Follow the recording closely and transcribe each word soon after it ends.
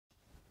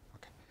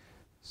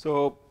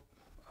So,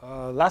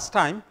 last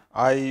time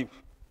I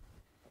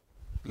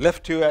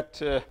left you at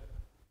the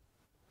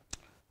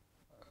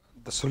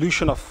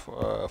solution of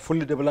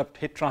fully developed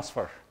heat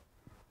transfer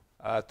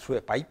through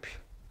a pipe,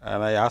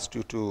 and I asked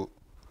you to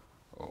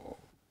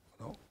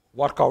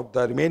work out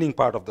the remaining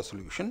part of the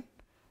solution,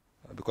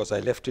 because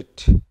I left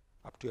it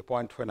up to a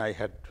point when I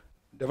had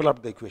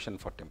developed the equation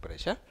for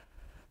temperature,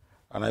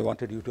 and I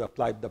wanted you to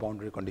apply the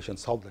boundary condition,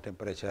 solve the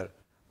temperature,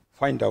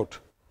 find out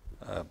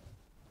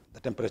the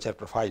temperature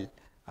profile,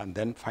 and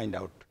then find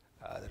out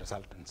the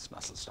resultant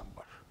Nusselt's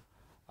number.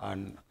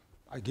 And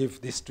I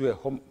gave this to a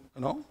home,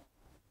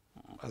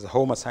 as a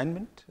home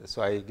assignment.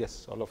 So I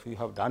guess all of you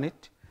have done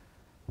it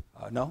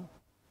now.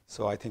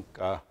 So I think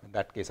in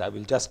that case, I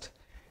will just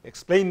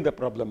explain the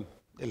problem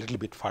a little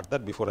bit further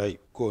before I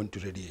go into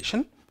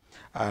radiation,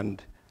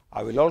 and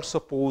I will also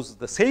pose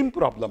the same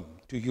problem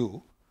to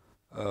you.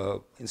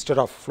 Instead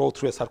of flow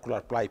through a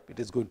circular pipe, it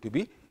is going to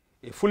be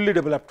a fully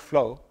developed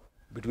flow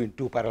between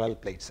two parallel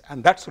plates,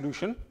 and that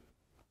solution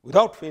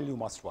without fail you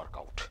must work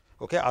out.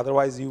 Okay?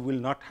 Otherwise, you will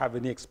not have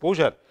any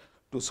exposure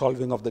to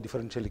solving of the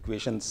differential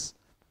equations.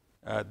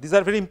 These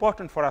are very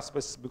important for us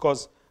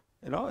because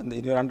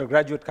in your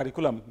undergraduate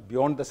curriculum,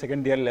 beyond the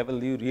second year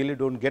level, you really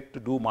don't get to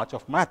do much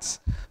of maths.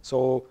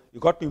 So you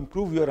got to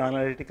improve your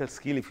analytical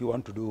skill if you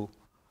want to do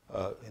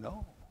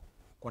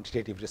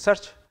quantitative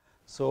research.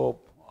 So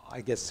I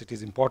guess it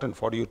is important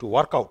for you to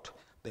work out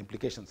the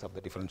implications of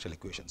the differential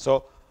equation.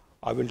 So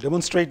I will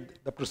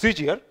demonstrate the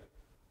procedure,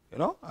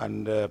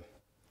 and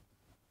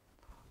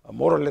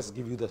more or less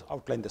give you the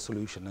outline, the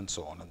solution, and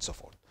so on and so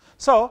forth.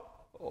 So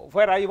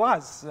where I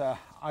was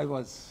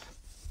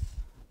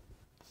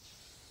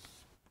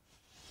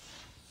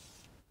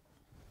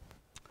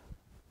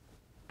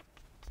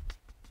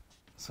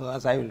so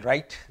as I will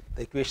write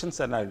the equations,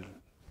 and I will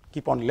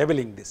keep on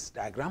leveling this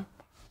diagram.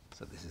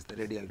 So this is the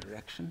radial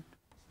direction,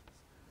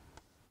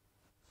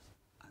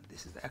 and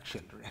this is the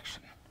axial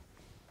direction.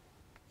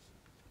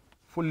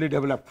 Fully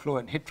developed flow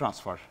and heat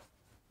transfer.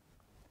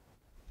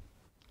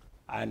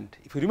 And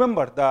if you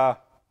remember, the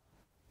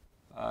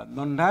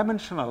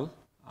non-dimensional,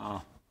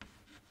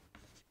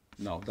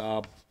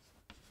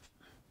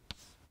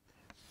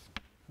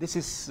 this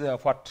is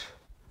what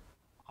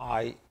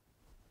I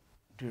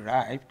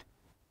derived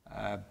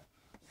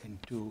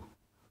into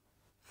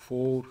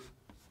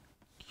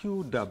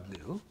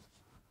 4QW,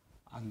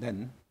 and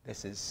then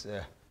this is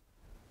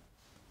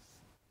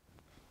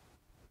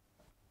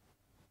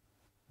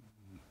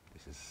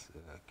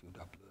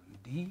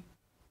QWD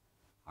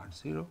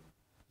R0,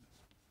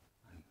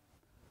 and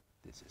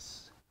this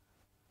is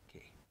K.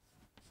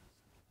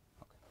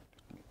 Okay,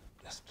 let me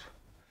just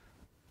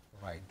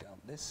write down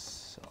this.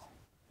 So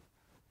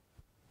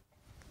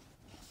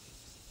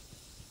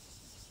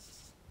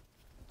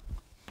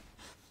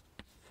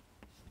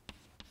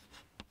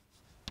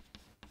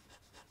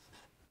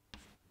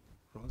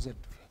rho Z,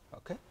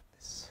 okay,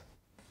 this.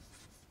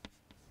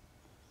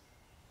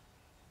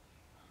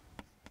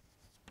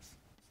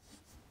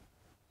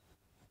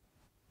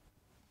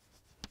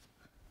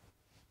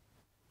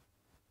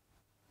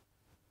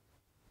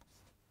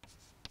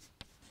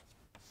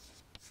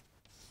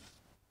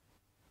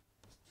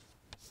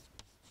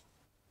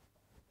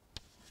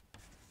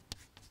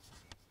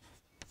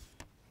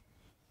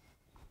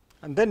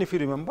 And then if you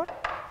remember,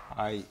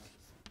 I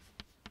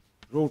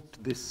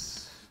wrote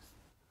this,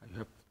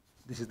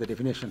 this is the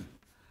definition,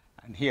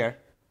 and here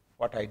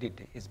what I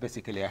did is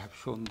basically I have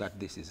shown that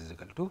this is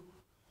equal to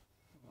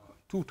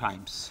 2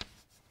 times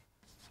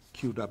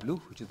QW,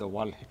 which is the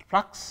wall heat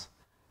flux,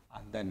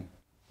 and then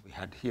we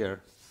had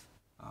here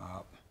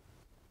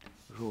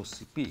rho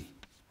Cp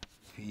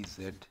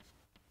Vz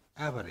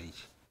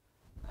average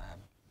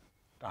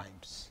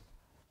times,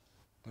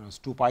 there was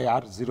 2 pi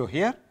r 0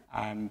 here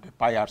and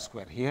pi r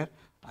square here,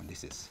 and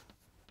this is.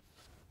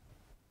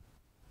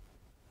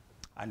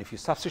 And if you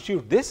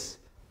substitute this,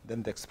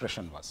 then the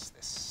expression was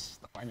this,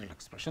 the final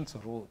expression. So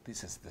rho,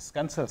 this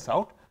cancels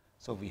out.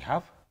 So we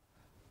have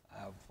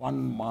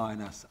 1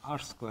 minus r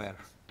square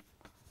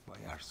by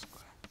r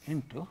square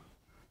into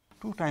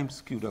 2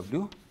 times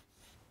QW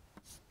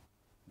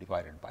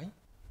divided by,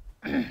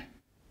 and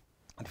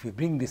if we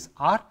bring this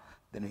r,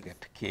 then we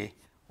get K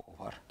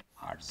over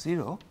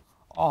R0,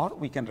 or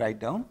we can write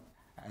down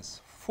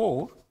as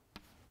 4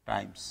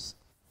 times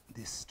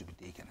this to be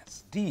taken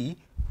as D,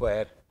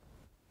 where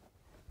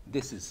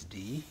this is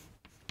D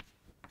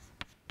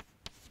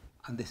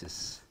and this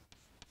is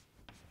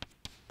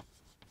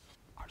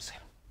R0,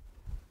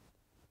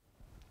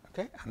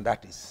 okay, and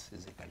that is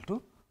equal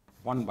to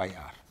 1 by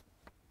R.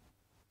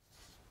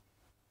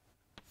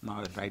 Now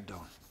I will write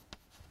down.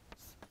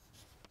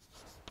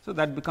 So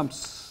that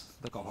becomes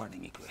the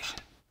governing equation.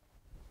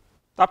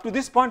 Up to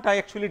this point, I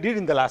actually did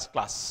in the last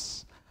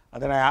class,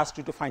 and then I asked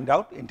you to find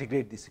out,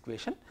 integrate this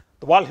equation.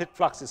 The wall heat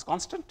flux is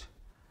constant,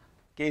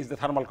 K is the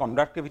thermal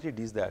conductivity,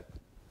 D is the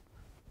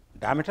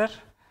diameter,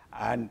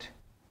 and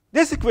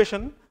this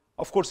equation,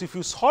 of course, if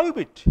you solve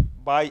it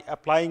by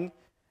applying,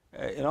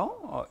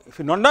 if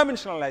you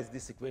non-dimensionalize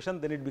this equation,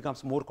 then it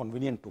becomes more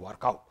convenient to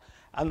work out.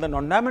 And the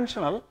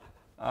non-dimensional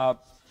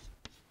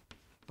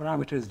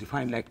parameter is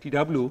defined like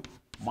Tw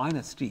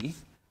minus T,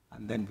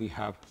 and then we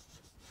have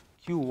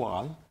Q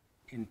wall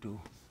into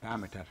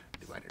diameter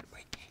divided by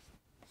K.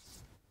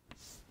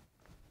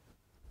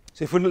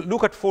 So, if we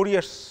look at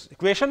Fourier's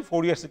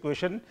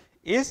equation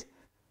is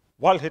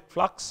wall heat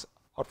flux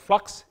or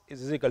flux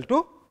is equal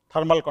to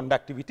thermal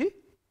conductivity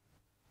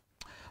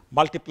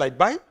multiplied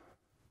by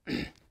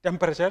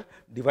temperature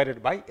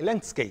divided by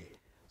length scale.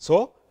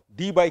 So,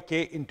 d by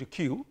k into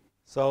q.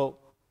 So,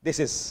 this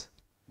is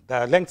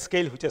the length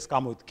scale which has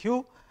come with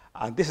q,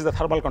 and this is the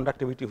thermal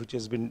conductivity which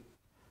has been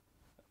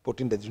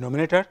put in the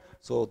denominator.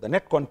 So, the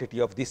net quantity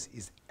of this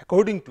is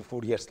according to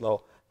Fourier's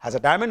law has a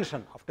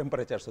dimension of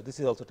temperature. So, this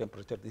is also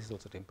temperature, this is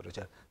also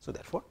temperature. So,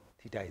 therefore,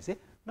 theta is a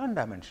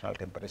non-dimensional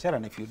temperature,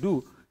 and if you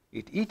do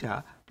it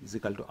eta is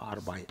equal to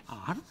r by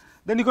r,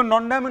 then you can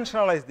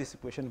non-dimensionalize this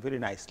equation very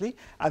nicely,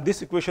 and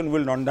this equation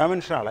will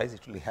non-dimensionalize,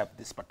 it will have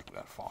this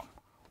particular form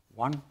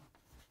 1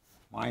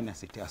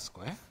 minus eta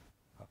square,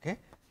 okay,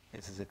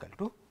 this is equal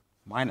to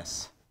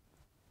minus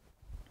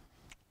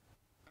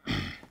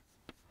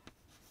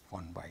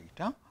 1 by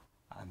eta,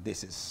 and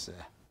this is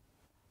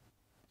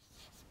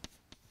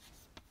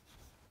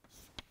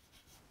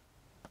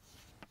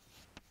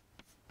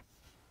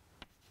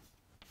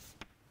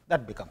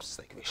that becomes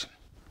the equation.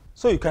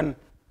 So, you can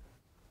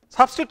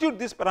substitute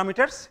these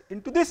parameters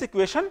into this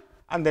equation,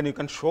 and then you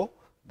can show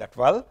that,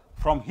 well,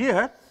 from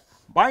here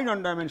by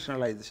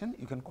non-dimensionalization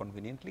you can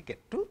conveniently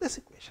get to this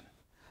equation.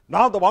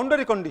 Now, the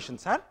boundary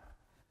conditions are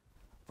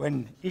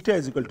when eta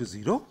is equal to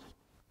 0,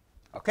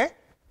 okay,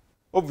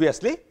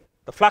 obviously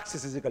the flux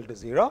is equal to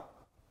 0,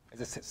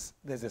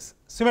 there is a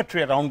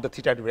symmetry around the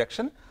theta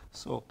direction.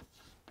 So,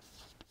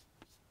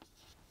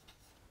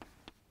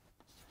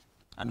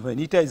 and when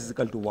eta is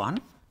equal to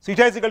 1, so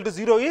eta is equal to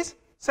 0 is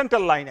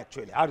central line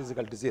actually, r is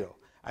equal to 0,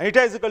 and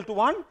eta is equal to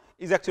 1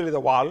 is actually the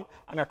wall,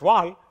 and at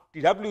wall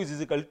Tw is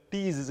equal,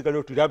 T is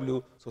equal to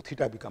Tw, so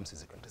theta becomes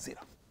is equal to 0.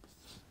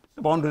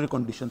 The boundary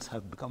conditions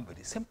have become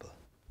very simple,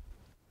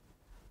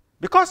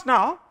 because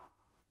now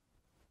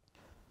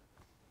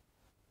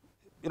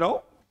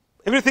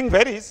everything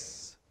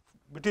varies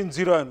between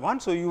 0 and 1.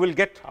 So, you will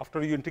get,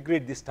 after you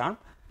integrate this term,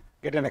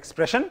 get an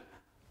expression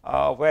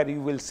where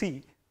you will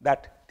see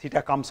that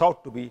theta comes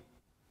out to be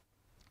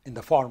in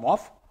the form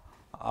of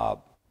a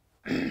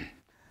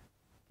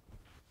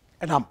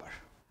number.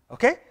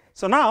 Okay.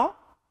 So, now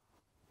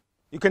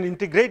you can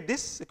integrate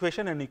this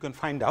equation and you can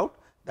find out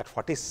that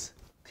what is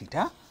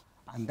theta,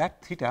 and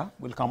that theta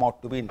will come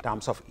out to be in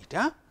terms of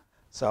eta.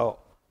 So,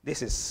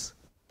 this is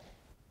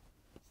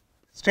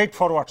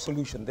straightforward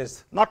solution, there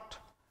is not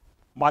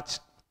much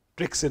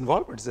tricks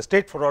involved, it is a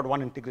straightforward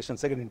one integration,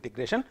 second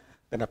integration,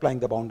 then applying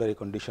the boundary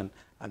condition,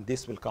 and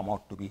this will come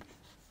out to be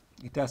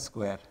eta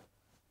square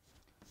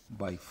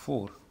by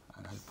 4,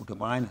 and I will put a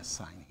minus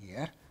sign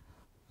here,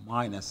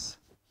 minus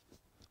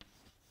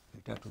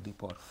eta to the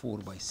power 4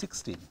 by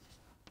 16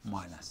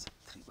 minus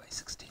 3 by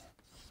 16.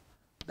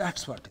 That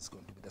is what is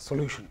going to be the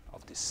solution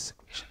of this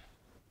equation.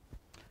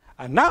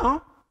 And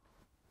now,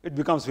 it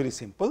becomes very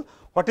simple.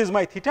 What is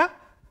my theta?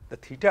 The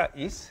theta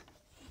is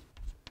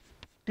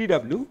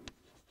Tw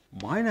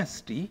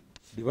minus T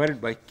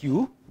divided by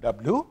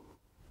Qw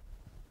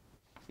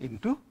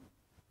into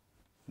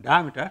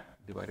diameter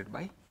divided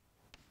by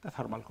the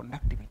thermal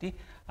conductivity,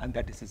 and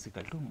that is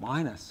equal to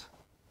minus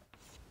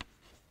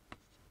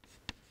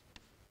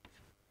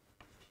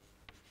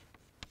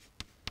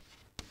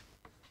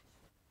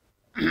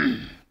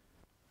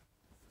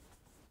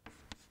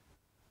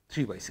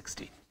 3 by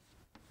 16.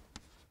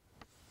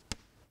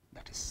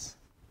 That is.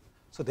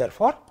 So,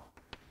 therefore,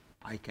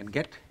 I can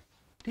get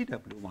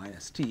Tw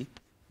minus T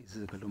is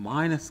equal to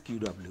minus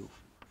Qw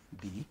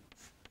d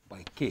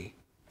by K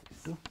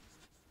into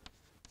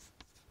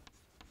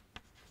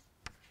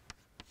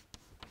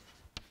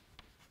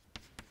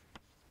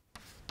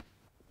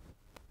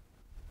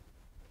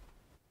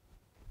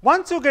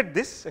once you get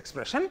this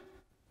expression,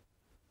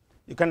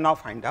 you can now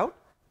find out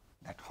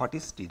that what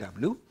is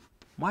Tw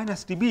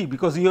minus Tb,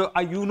 because you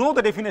know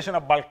the definition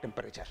of bulk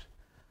temperature.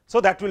 So,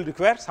 that will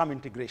require some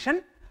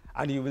integration,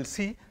 and you will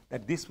see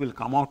that this will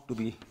come out to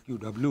be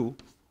Qw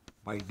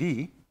by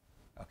d.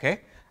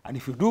 Okay. And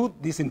if you do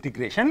this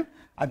integration,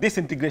 and this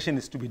integration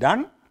is to be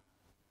done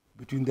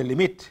between the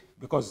limit,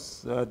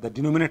 because the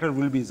denominator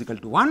will be is equal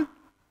to 1.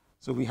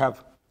 So, you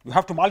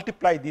have to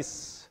multiply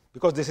this,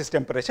 because this is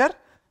temperature.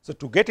 So,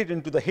 to get it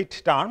into the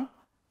heat term,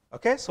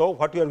 okay, so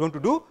what you are going to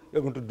do? You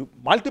are going to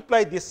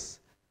multiply this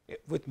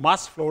with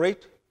mass flow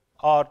rate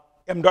or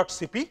m dot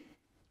Cp,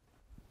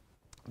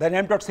 then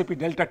m dot Cp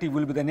delta T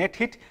will be the net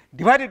heat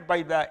divided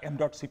by the m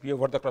dot Cp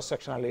over the cross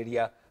sectional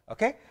area,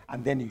 okay,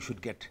 and then you should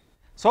get.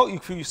 So,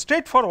 if you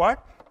straightforward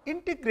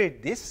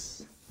integrate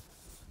this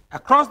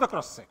across the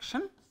cross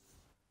section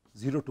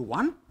 0 to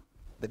 1,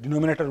 the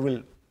denominator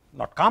will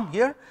not come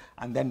here,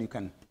 and then you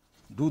can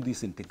do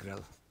this integral,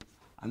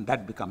 and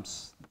that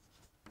becomes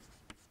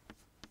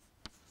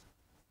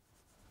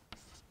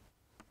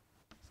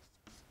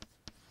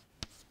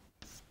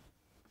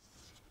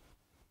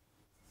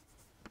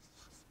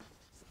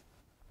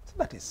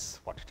that is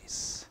what it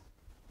is.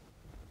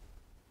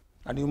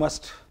 And you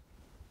must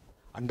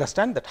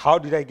understand that how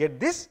did I get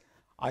this?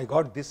 I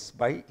got this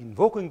by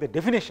invoking the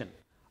definition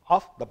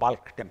of the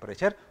bulk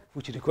temperature,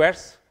 which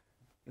requires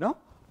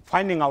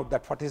finding out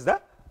that what is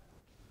the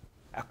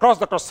across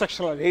the cross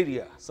sectional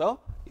area. So,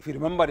 if you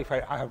remember, if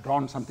I have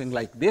drawn something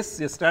like this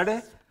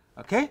yesterday,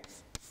 okay,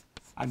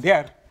 and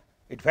there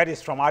it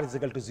varies from r is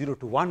equal to 0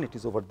 to 1, it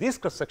is over this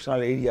cross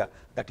sectional area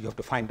that you have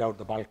to find out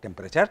the bulk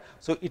temperature.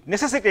 So, it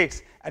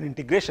necessitates an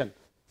integration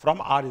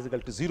from r is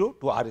equal to 0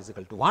 to r is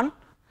equal to 1,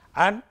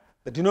 and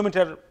the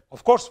denominator,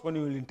 of course, when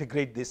you will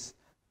integrate this,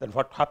 then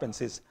what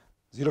happens is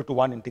 0 to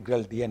 1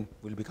 integral dn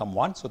will become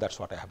 1. So, that is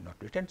what I have not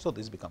written. So,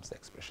 this becomes the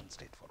expression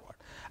straightforward.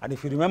 And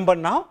if you remember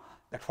now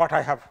that what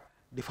I have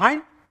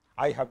defined,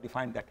 I have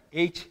defined that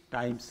H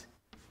times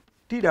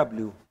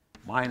Tw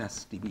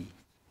minus Tb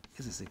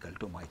is equal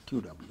to my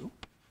Qw.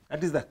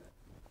 That is the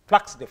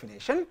flux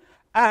definition,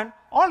 and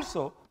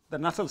also the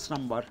Nusselt's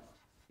number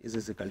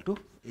is equal to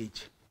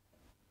H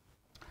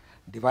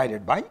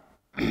divided by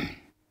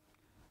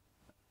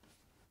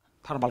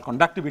thermal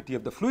conductivity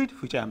of the fluid,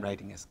 which I am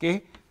writing as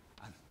K,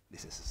 and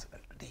this is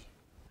equal to D.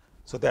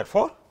 So,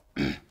 therefore,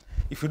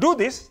 if you do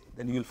this,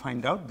 then you will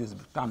find out this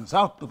turns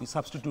out to be,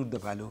 substitute the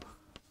value,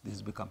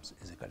 this becomes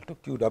is equal to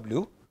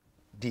Qw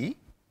D,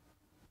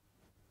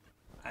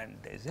 and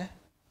there is a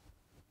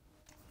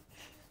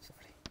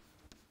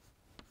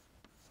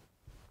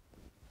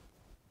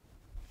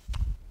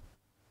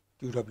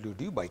Qw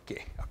d by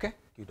K, okay,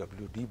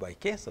 Qw d by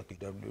K. So,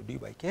 Qw d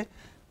by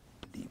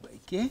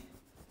K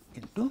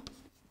into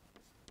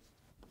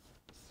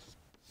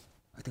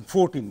I think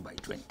 14 by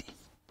 20,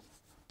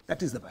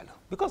 that is the value,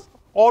 because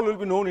all will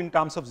be known in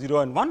terms of 0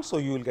 and 1. So,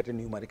 you will get a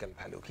numerical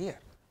value here.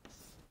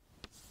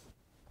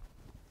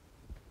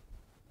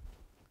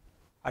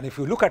 And if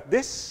you look at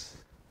this,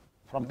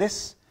 from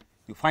this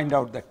you find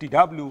out that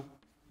Tw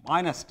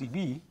minus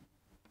Tb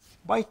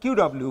by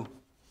Qw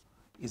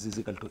is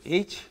equal to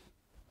H.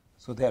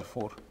 So,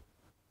 therefore,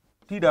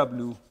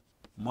 Tw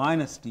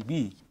minus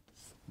Tb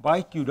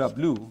by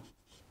Qw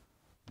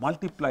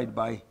multiplied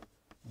by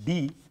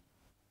D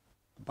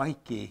by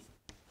K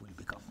will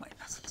become my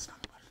Nusselt's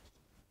number.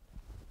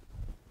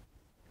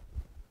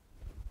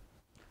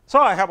 So,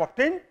 I have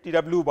obtained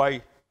Tw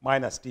by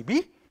minus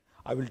Tb.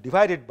 I will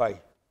divide it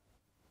by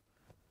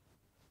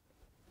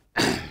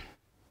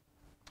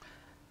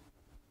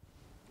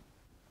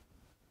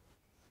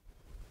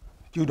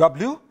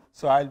Qw.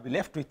 So, I will be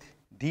left with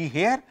D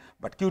here,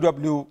 but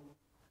Qw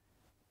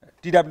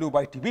Tw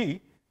by Tb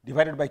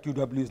divided by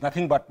Qw is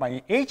nothing but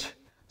my H.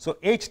 So,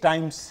 H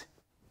times,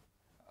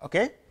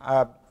 okay,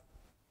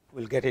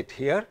 we will get it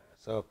here.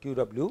 So,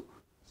 Qw,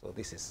 so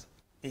this is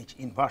H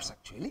inverse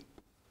actually.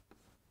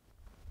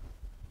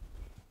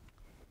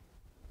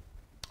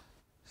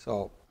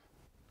 So,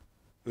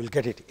 we will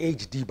get it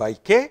H d by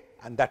K,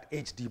 and that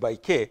H d by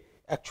K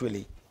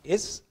actually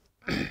is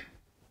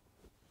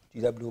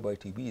Tw by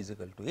Tb is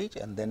equal to H,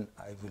 and then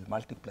I will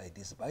multiply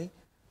this by,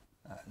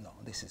 no,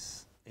 this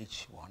is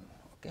H1,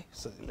 okay.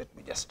 So, let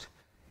me just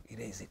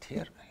erase it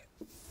here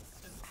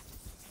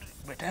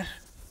better,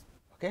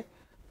 okay.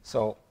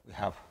 So, we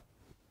have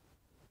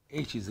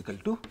H is equal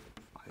to,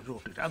 I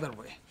wrote it other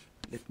way,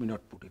 let me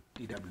not put it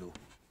Tw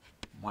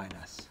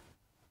minus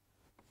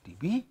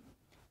Tb.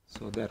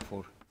 So,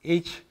 therefore,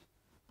 H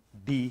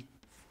d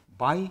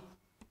by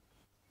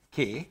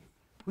K,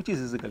 which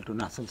is equal to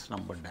Nusselt's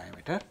number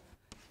diameter,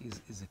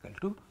 is equal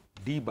to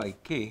D by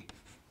K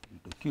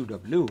into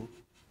Qw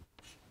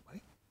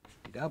by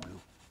Tw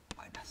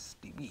minus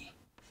Tb.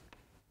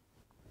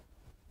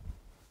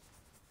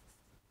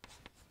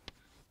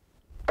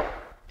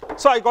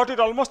 So, I got it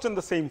almost in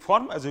the same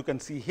form as you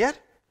can see here.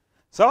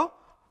 So,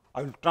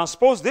 I will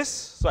transpose this.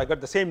 So, I got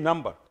the same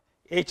number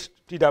H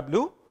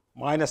Tw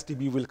minus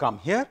Tb will come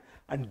here,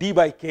 and D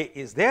by K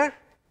is there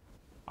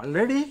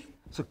already.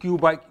 So,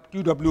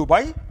 Qw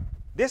by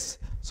this.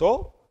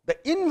 So, the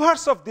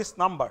inverse of this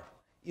number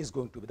is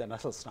going to be the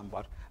Nusselt's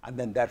number, and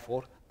then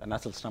therefore, the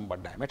Nusselt's number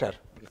diameter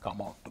will come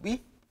out to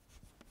be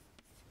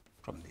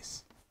from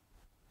this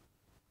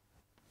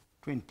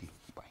 20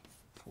 by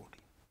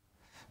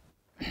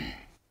 40,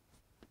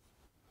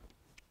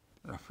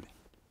 roughly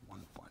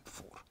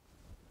 1.4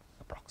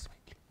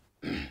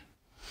 approximately.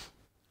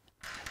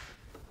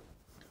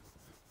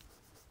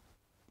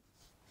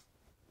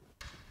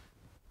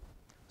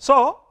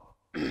 So,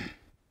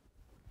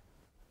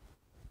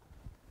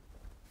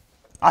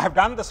 I have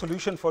done the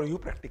solution for you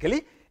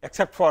practically,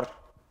 except for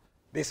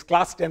this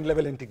class 10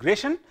 level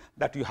integration,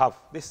 that you have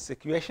this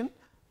equation,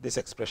 this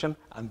expression,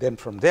 and then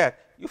from there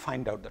you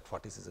find out that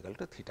what is equal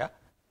to theta,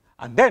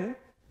 and then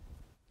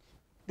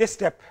this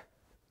step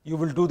you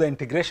will do the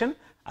integration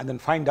and then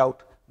find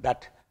out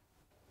that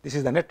this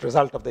is the net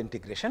result of the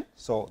integration.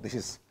 So, this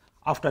is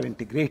after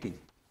integrating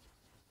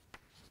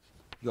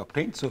you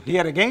obtain. So,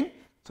 here again,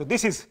 so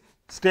this is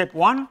step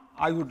 1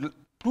 I would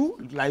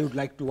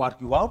like to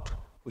work you out,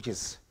 which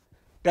is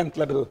 10th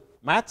level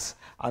maths,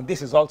 and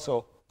this is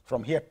also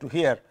from here to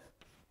here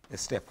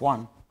is step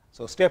 1.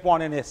 So, step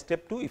 1 and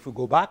step 2, if you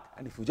go back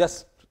and if you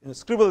just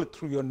scribble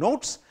through your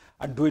notes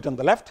and do it on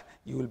the left,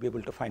 you will be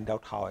able to find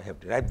out how I have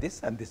derived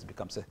this, and this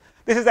becomes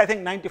this is I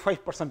think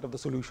 95% of the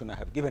solution I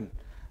have given.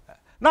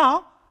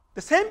 Now,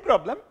 the same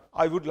problem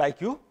I would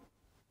like you,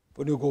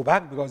 when you go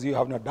back, because you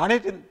have not done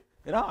it in,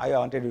 I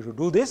wanted you to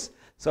do this.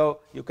 So,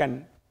 you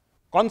can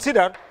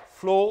consider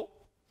flow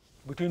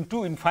between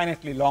two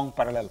infinitely long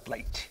parallel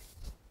plates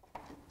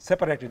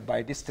separated by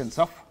a distance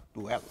of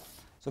 2L.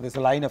 So, there is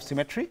a line of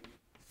symmetry,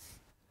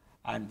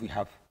 and we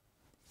have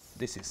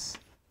this is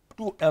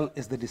 2L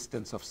is the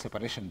distance of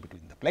separation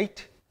between the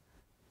plate,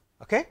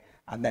 okay?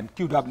 And then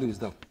QW is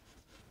the,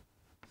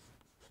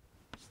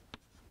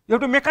 you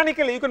can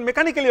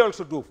mechanically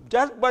also do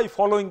just by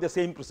following the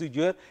same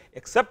procedure,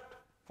 except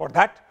for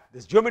that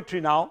this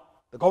geometry now,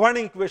 the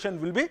governing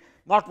equation will be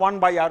not 1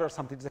 by r or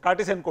something, it is a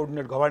Cartesian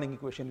coordinate governing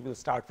equation we will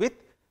start with,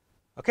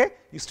 okay?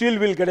 You still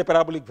will get a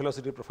parabolic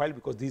velocity profile,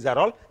 because these are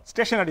all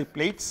stationary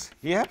plates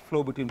here,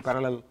 flow between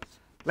parallel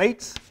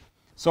plates.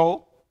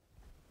 So,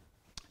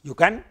 you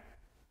can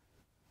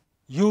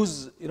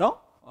use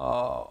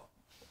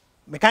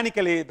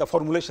mechanically the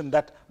formulation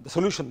that the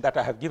solution that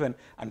I have given,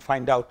 and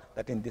find out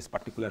that in this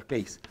particular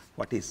case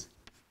what is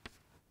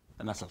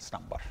the Nusselt's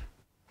number,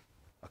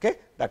 okay?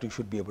 That you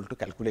should be able to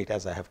calculate,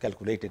 as I have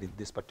calculated in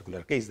this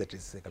particular case, that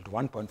is equal to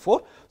 1.4.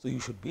 So, you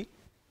should be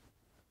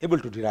able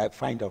to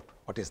find out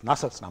what is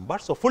Nusselt's number.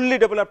 So, fully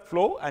developed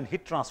flow and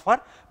heat transfer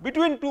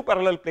between two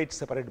parallel plates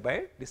separated by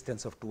a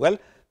distance of 2L.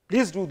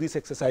 Please do this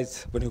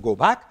exercise when you go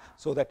back,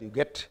 so that you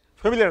get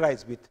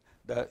familiarized with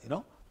the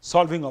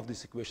solving of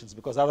these equations,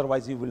 because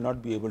otherwise you will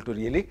not be able to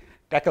really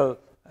tackle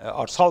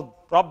or solve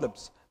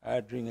problems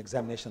during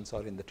examinations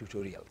or in the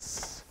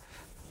tutorials.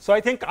 So,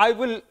 I think I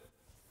will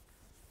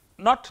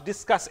not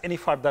discuss any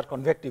further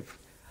convective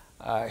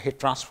heat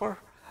transfer,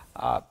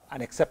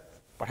 and except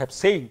perhaps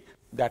saying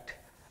that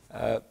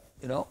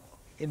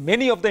in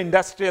many of the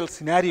industrial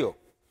scenario,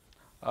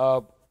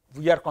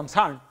 we are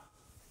concerned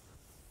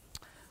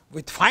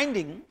with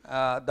finding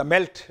the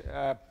melt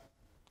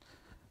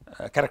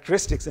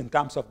characteristics in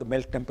terms of the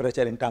melt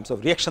temperature, in terms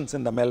of reactions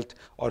in the melt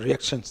or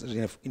reactions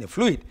in a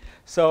fluid.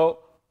 So,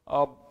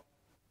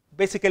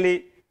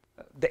 basically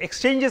the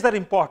exchanges are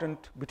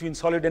important between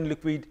solid and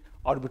liquid,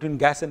 or between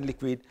gas and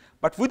liquid,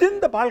 but within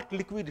the bulk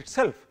liquid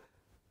itself,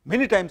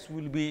 many times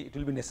it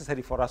will be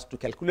necessary for us to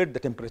calculate the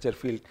temperature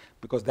field,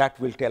 because that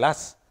will tell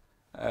us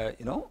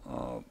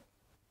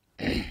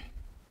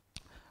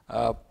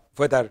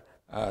whether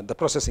the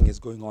processing is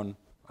going on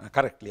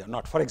correctly or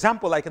not. For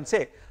example, I can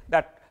say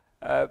that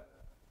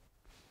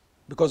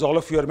because all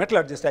of you are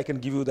metallurgists, I can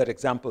give you that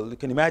example. You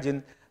can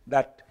imagine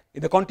that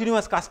in the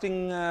continuous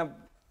casting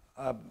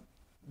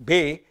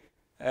bay,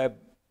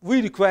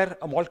 we require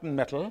a molten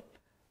metal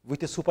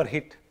with a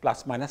superheat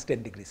plus minus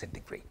 10 degrees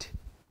centigrade.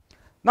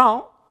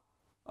 Now,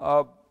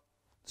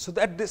 so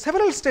that the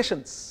several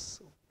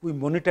stations we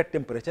monitor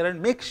temperature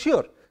and make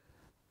sure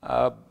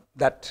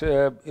that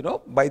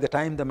by the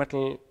time the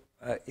metal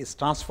is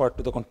transferred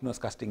to the continuous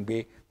casting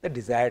bay, the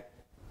desired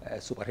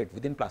superheat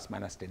within plus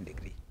minus 10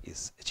 degree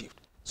is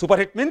achieved.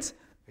 Superheat means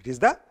it is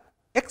the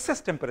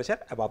excess temperature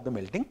above the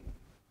melting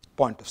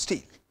point of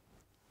steel.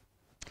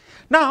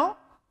 Now,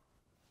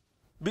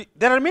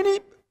 there are many,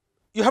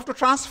 you have to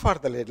transfer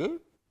the ladle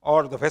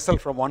or the vessel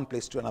from one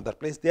place to another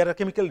place. There are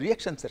chemical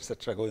reactions,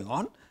 etc. going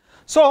on.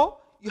 So,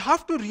 you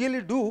have to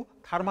really do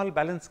thermal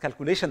balance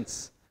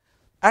calculations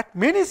at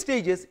many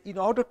stages in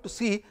order to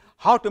see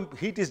how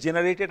heat is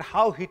generated,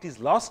 how heat is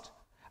lost,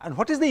 and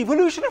what is the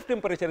evolution of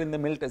temperature in the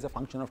melt as a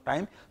function of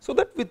time, so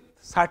that with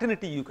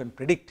certainty you can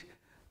predict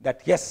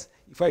that yes,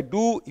 if I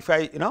do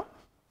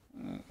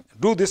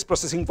this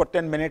processing for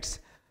 10 minutes,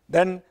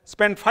 then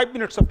spend 5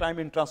 minutes of time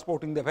in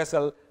transporting the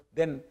vessel,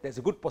 then there is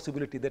a good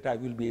possibility that I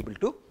will be able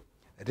to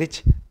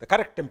reach the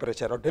correct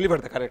temperature or deliver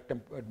the correct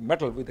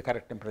metal with the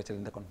correct temperature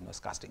in the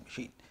continuous casting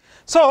machine.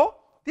 So,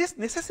 this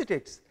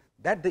necessitates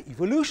that the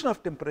evolution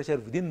of temperature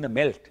within the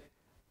melt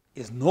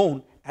is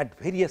known at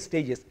various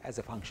stages as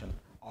a function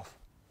of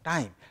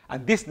time,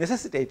 and this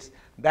necessitates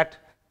that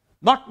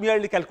not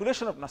merely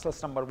calculation of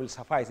Nusselt's number will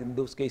suffice. In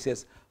those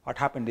cases, what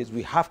happened is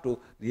we have to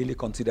really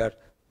consider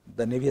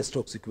the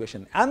Navier-Stokes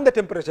equation and the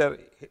temperature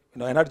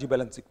energy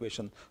balance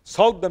equation,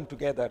 solve them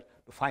together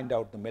to find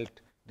out the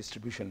melt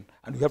distribution,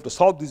 and we have to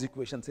solve these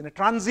equations in a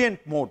transient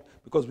mode,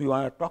 because we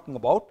are talking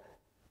about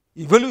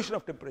evolution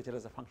of temperature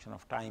as a function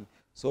of time.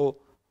 So,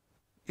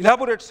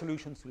 elaborate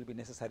solutions will be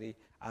necessary,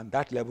 and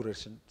that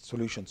elaborate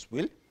solutions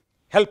will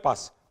help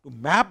us to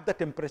map the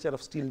temperature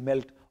of steel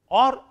melt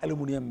or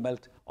aluminum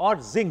melt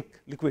or zinc,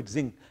 liquid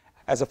zinc,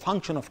 as a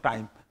function of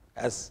time,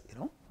 as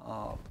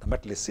the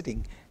metal is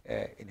sitting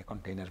in a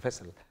container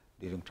vessel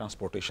during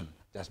transportation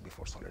just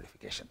before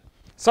solidification.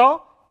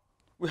 So,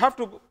 we have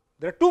to,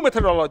 there are two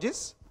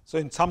methodologies. So,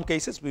 in some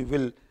cases we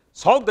will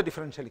solve the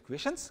differential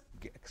equations,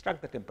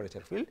 extract the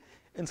temperature field.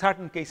 In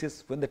certain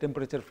cases, when the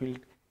temperature field,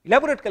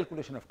 elaborate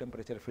calculation of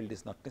temperature field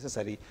is not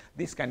necessary,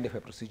 this kind of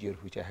a procedure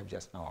which I have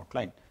just now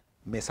outlined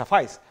may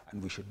suffice,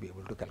 and we should be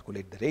able to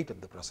calculate the rate of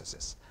the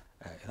processes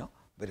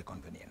very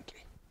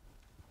conveniently.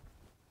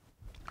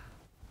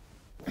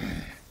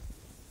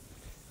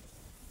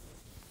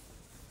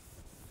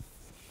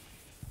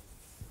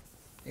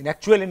 in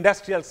actual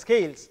industrial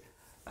scales,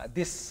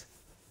 this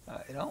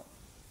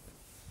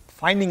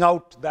finding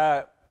out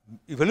the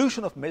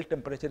evolution of melt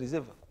temperature is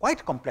a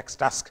quite complex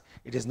task.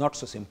 It is not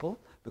so simple,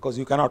 because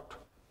you cannot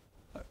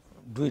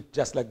do it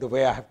just like the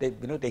way I have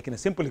taken a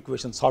simple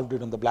equation, solved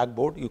it on the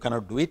blackboard. You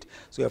cannot do it.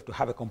 So, you have to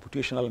have a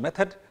computational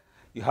method.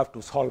 You have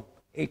to solve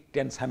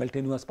 8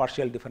 simultaneous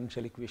partial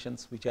differential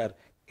equations which are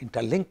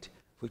interlinked,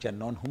 which are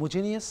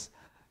non-homogeneous.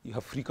 You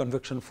have free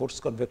convection,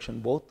 forced convection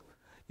both.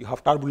 You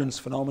have turbulence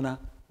phenomena,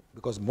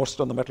 because most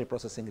of the metal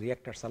processing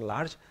reactors are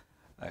large.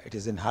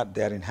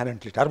 They are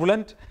inherently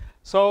turbulent.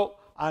 So,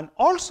 and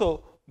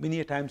also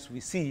many times we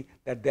see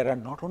that there are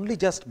not only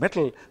just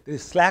metal, there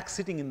is slag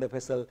sitting in the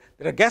vessel,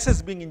 there are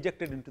gases being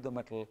injected into the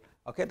metal.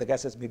 Okay, the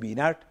gases may be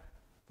inert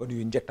when you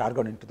inject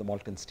argon into the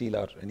molten steel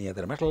or any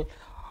other metal,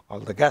 or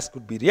the gas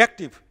could be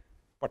reactive,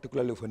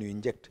 particularly when you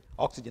inject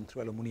oxygen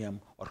through aluminum,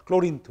 or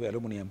chlorine through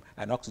aluminum,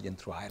 and oxygen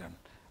through iron.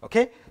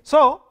 Okay.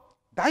 So,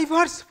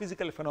 diverse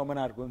physical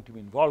phenomena are going to be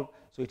involved.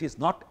 So, it is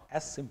not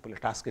as simple a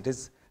task. It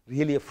is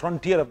really a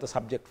frontier of the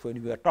subject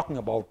when we are talking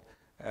about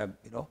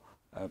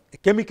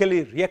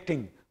chemically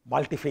reacting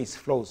multi-phase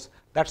flows.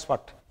 That is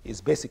what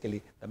is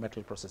basically the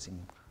metal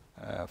processing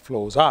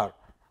flows are,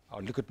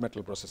 or liquid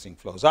metal processing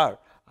flows are,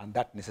 and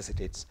that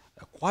necessitates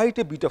quite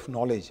a bit of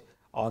knowledge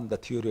on the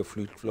theory of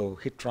fluid flow,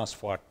 heat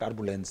transfer,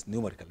 turbulence,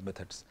 numerical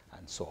methods,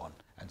 and so on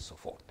and so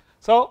forth.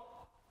 So,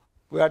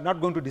 we are not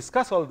going to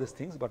discuss all these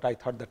things, but I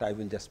thought that I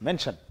will just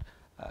mention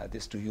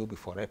this to you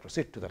before I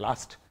proceed to the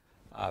last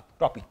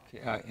topic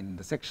in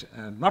the section,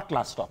 not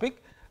last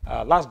topic,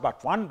 last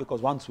but one,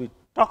 because once we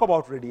talk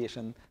about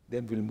radiation,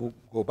 then we will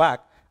go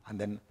back and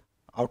then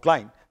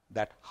outline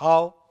that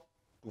how,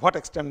 to what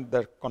extent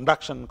the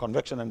conduction,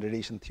 convection, and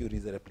radiation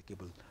theories are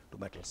applicable to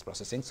metals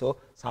processing. So,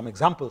 some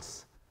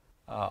examples,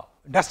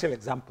 industrial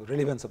example,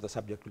 relevance of the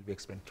subject will be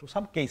explained through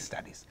some case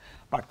studies.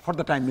 But for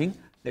the time being,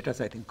 let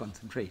us, I think,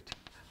 concentrate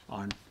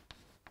on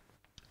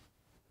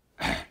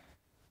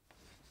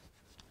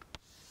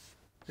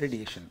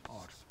radiation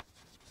or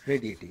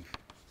radiative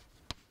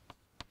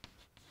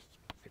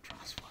heat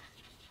transfer.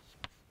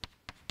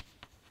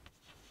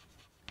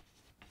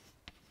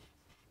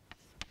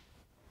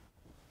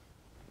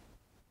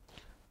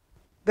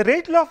 The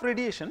rate law of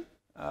radiation,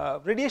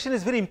 radiation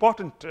is very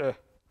important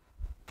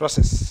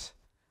process,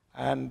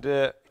 and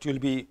it will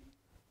be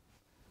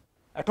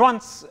at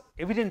once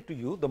evident to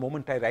you the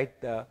moment I write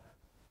the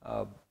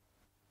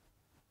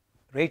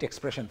rate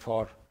expression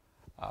for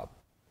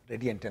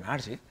radiant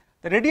energy.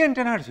 The radiant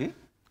energy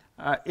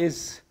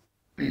is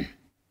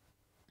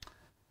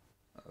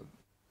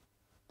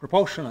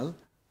proportional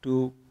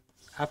to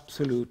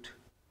absolute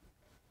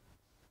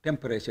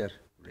temperature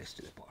raised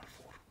to the power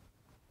 4.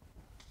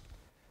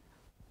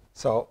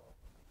 So,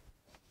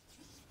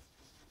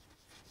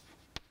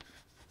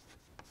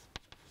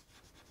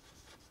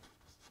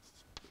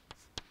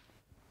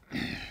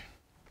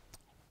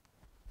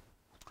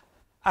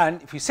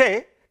 and if you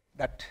say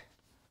that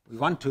we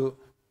want to,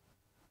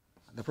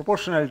 the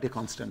proportionality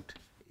constant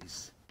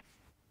is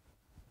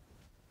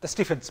the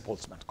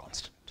Stephens-Boltzmann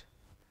constant.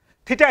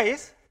 Theta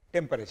is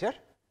temperature.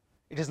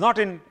 It is not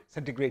in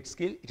centigrade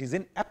scale, it is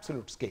in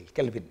absolute scale,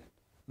 Kelvin,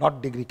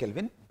 not degree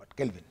Kelvin, but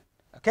Kelvin.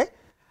 Okay?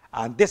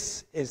 And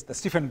this is the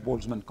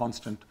Stephens-Boltzmann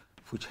constant,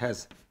 which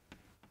has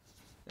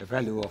a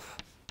value of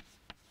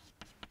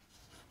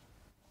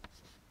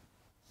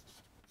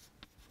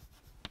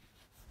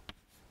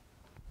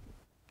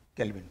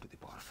Kelvin to the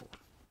power 4.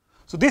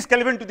 So, this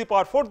Kelvin to the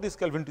power 4, this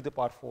Kelvin to the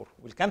power 4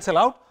 will cancel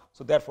out.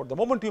 So, therefore, the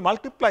moment you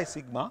multiply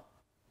sigma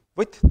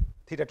with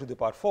theta to the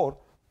power 4,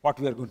 what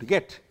we are going to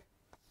get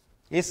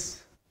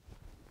is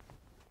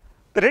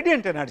the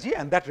radiant energy,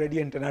 and that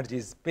radiant energy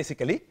is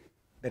basically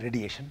the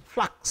radiation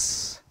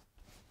flux.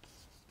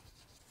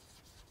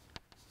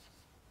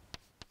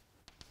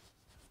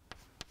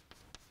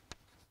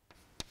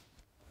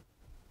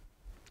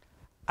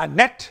 And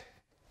net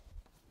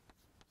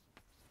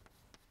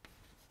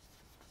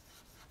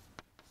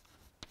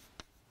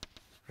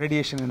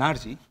radiation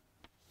energy,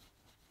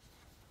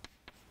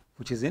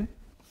 which is in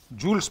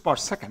joules per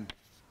second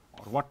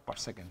or watt per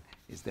second,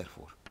 is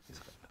therefore is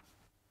equal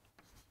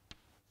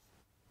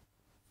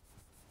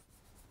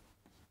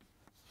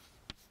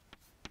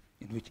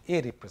to, in which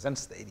A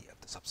represents the area of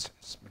the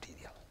substance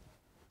material.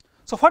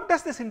 So, what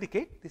does this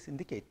indicate?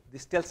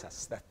 This tells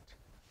us that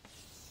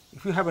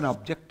if you have an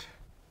object,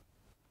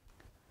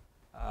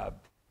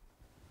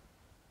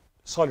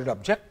 solid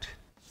object,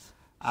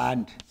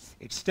 and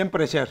its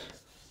temperature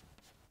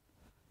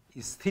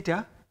is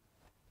theta,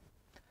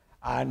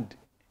 and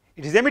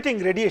it is emitting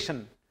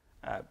radiation,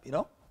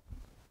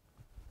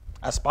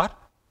 as per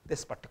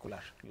this particular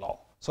law.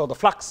 So, the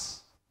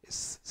flux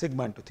is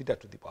sigma into theta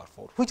to the power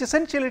 4, which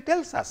essentially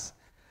tells us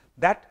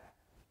that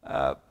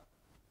the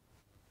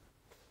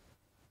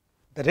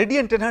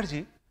radiant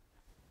energy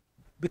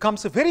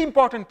becomes a very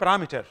important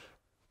parameter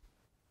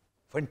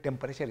when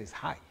temperature is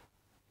high.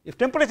 If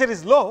temperature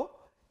is low,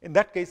 in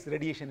that case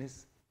radiation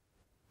is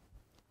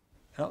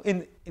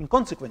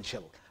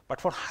inconsequential, but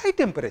for high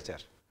temperature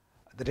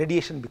the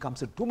radiation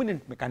becomes a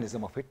dominant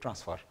mechanism of heat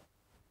transfer.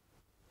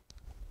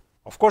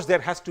 Of course, there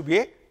has to be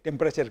a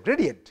temperature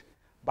gradient,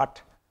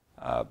 but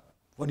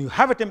when you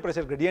have a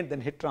temperature gradient,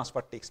 then heat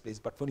transfer takes place.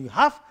 But when you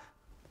have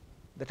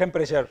the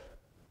temperature,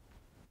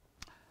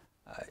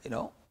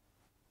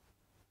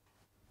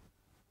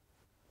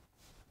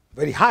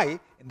 very high,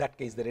 in that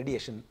case the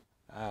radiation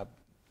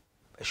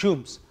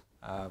assumes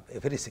a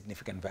very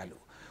significant value.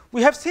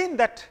 We have seen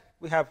that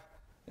we have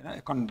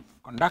a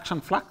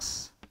conduction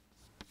flux,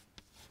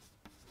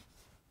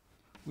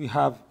 we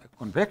have a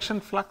convection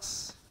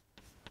flux.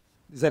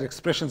 These are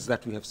expressions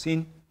that we have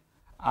seen,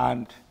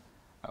 and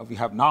we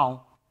have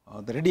now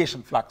the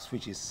radiation flux,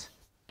 which is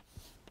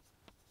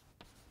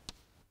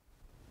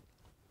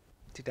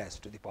theta s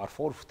to the power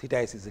 4. Theta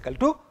s is equal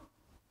to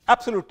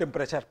absolute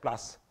temperature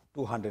plus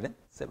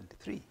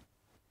 273.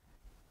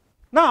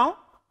 Now,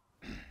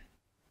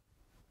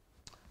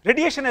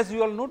 radiation, as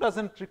you all know, does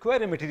not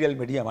require a material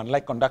medium,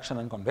 unlike conduction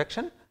and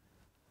convection.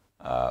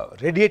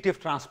 Radiative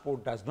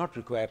transport does not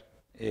require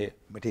a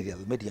material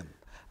medium,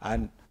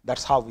 and that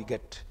is how we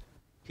get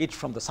heat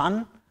from the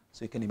sun.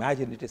 So, you can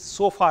imagine it is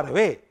so far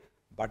away,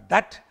 but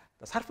that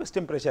the surface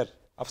temperature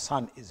of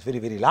sun is very,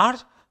 very large.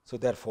 So,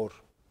 therefore,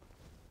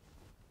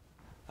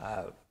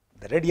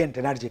 the radiant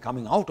energy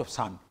coming out of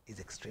sun is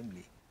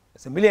extremely,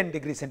 it's a million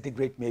degree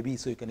centigrade maybe.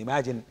 So, you can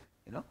imagine,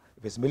 if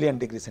it is million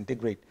degree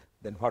centigrade,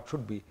 then what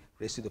should be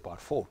raised to the power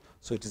 4.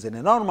 So, it is an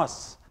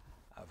enormous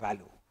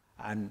value,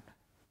 and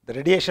the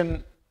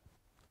radiation,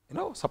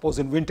 suppose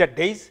in winter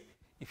days,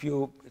 if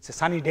it's a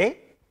sunny day,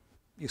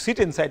 you sit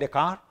inside a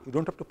car, you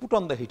don't have to put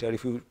on the heater.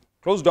 If you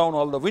close down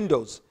all the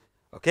windows,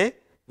 okay,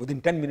 within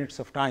 10 minutes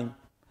of time,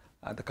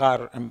 the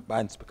car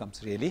ambience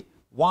becomes really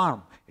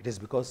warm. It is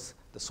because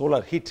the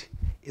solar heat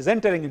is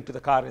entering into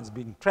the car and is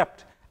being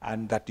trapped,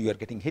 and that you are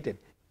getting heated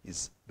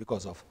is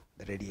because of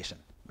the radiation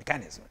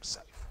mechanism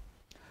itself.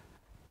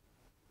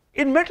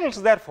 In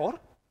metals, therefore,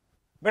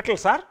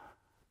 metals are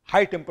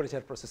high temperature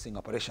processing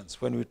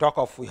operations. When we talk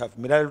of, we have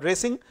mineral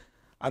dressing,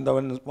 and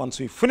then once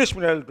we finish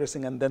mineral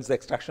dressing, and then the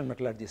extraction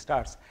metallurgy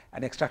starts,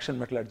 and extraction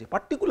metallurgy,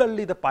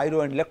 particularly the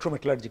pyro and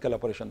electrometallurgical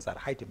operations, are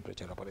high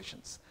temperature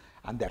operations,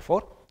 and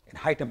therefore, in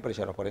high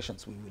temperature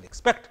operations, we will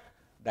expect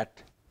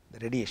that the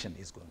radiation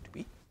is going to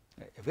be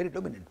a very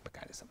dominant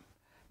mechanism.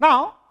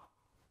 Now,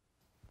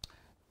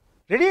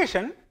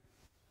 radiation,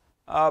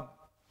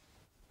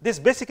 this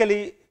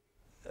basically,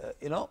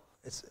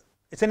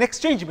 it's an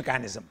exchange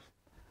mechanism.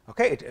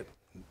 Okay, it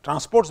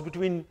transports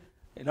between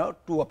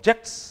two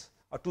objects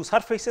or two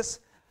surfaces,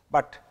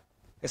 but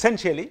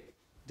essentially,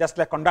 just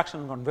like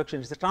conduction and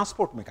convection, is a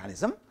transport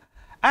mechanism,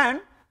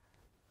 and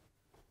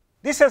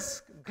this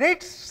has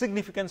great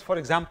significance. For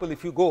example,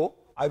 if you go,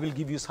 I will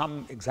give you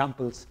some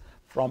examples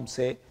from,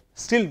 say,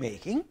 steel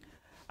making.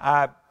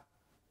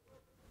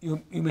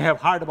 You may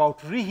have heard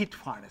about reheat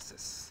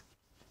furnaces.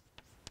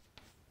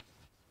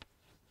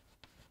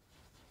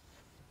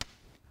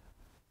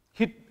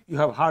 You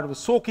have heard of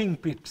soaking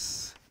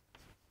pits.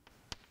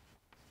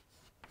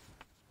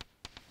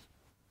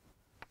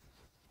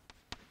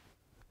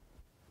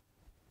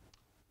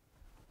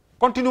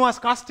 Continuous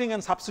casting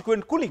and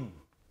subsequent cooling,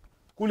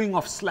 cooling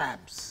of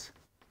slabs.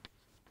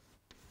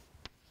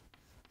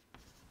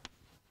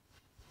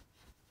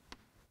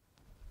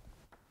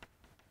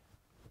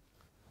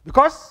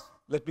 Because,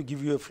 let me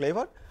give you a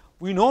flavor,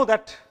 we know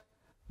that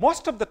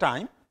most of the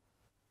time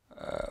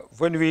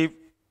when we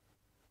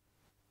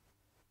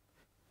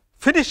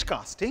finish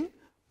casting,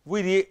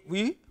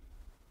 we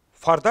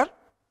further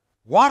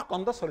work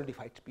on the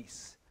solidified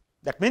piece.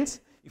 That means,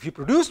 if you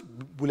produce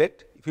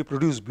bullet, if you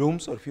produce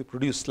blooms, or if you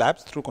produce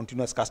slabs through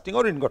continuous casting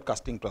or ingot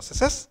casting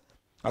processes,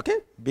 okay,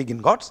 big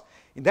ingots,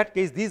 in that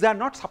case these are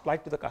not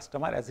supplied to the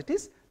customer as it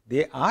is,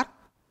 they are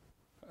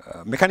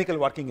mechanical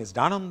working is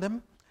done on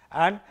them,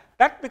 and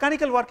that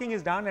mechanical working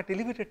is done at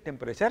elevated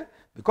temperature,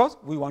 because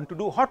we want to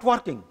do hot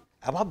working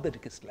above the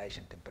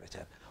recrystallization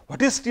temperature.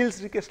 What is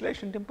steel's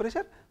recrystallization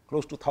temperature?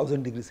 Close to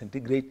 1000 degrees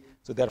centigrade.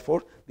 So,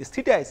 therefore, this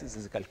theta s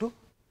is equal to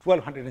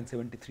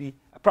 1273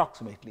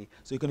 approximately.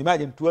 So, you can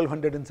imagine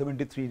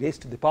 1273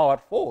 raised to the power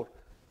 4.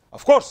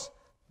 Of course,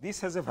 this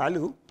has a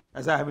value,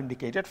 as I have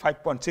indicated,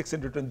 5.6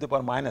 into 10 to the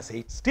power minus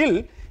 8.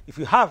 Still, if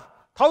you have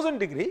 1000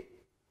 degree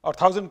or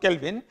 1000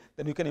 Kelvin,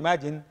 then you can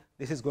imagine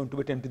this is going to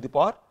be 10 to the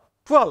power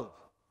 12,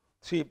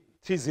 3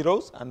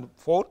 zeros and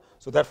 4.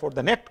 So, therefore,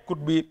 the net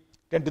could be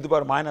 10 to the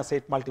power minus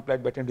 8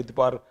 multiplied by 10 to the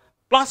power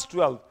plus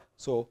 12.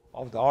 So,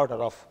 of the order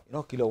of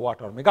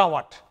kilowatt or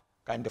megawatt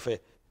kind of a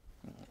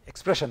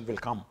expression will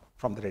come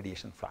from the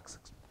radiation flux.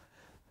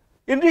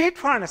 In reheat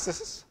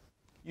furnaces,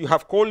 you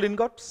have cold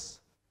ingots.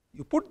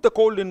 You put the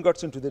cold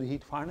ingots into the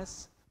reheat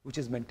furnace, which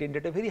is maintained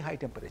at a very high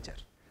temperature.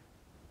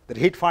 The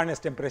reheat furnace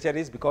temperature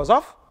is because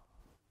of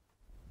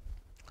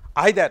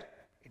either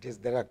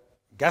there are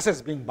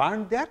gases being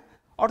burned there,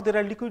 or there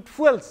are liquid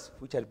fuels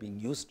which are being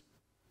used.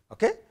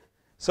 Okay?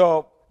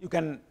 So, you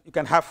can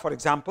have, for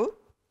example,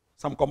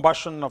 some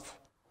combustion of,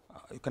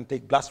 you can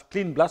take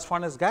clean blast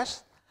furnace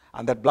gas,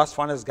 and that blast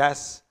furnace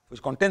gas,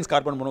 which contains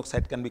carbon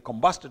monoxide can be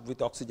combusted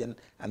with oxygen,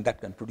 and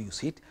that can produce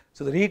heat.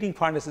 So, the reheating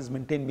furnace is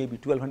maintained maybe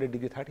 1200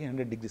 degree,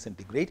 1300 degree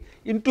centigrade,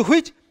 into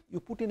which you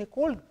put in a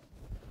cold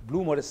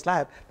bloom or a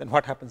slab, then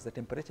what happens? The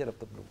temperature of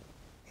the bloom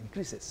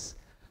increases.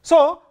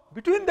 So,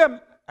 between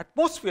the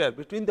atmosphere,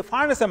 between the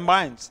furnace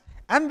ambient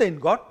and the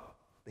ingot,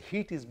 the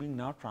heat is being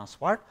now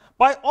transferred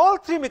by all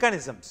three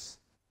mechanisms,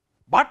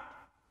 but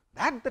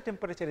that the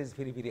temperature is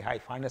very, very high,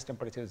 furnace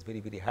temperature is very,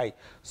 very high.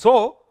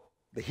 So,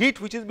 the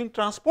heat which is being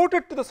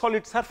transported to the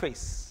solid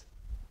surface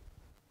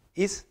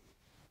is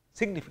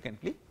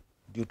significantly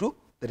due to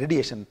the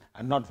radiation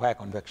and not via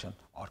convection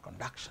or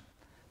conduction.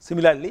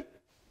 Similarly,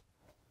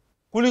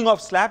 cooling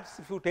of slabs,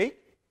 if you take,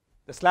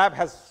 the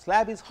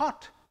slab is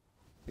hot,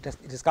 it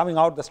is coming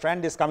out, the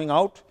strand is coming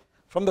out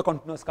from the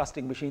continuous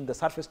casting machine, the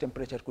surface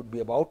temperature could be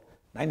about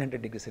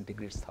 900 degree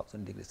centigrades,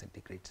 1000 degree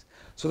centigrades.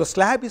 So, the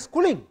slab is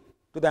cooling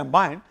to the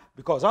ambient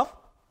because of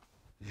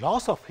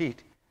loss of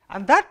heat,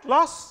 and that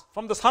loss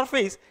from the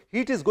surface,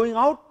 heat is going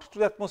out to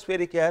the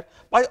atmospheric air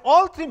by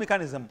all three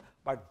mechanisms,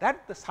 but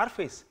that the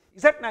surface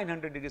is at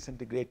 900 degree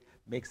centigrade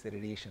makes the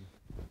radiation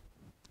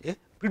a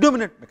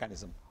predominant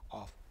mechanism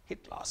of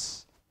heat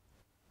loss.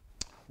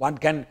 One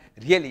can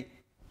really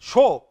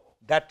show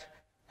that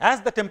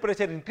as the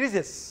temperature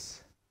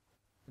increases,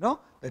 the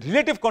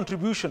relative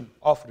contribution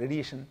of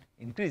radiation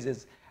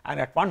increases, and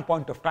at one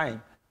point of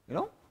time,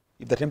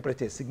 if the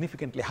temperature is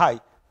significantly high,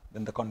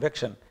 then the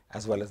convection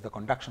as well as the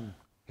conduction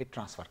heat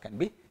transfer can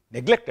be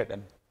neglected,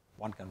 and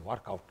one can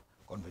work out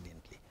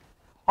conveniently.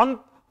 On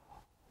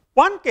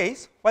one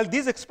case, while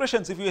these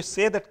expressions, if you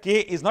say that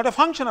K is not a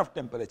function of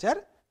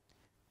temperature,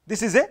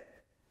 this is a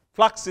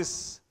flux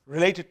is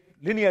related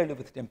linearly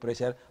with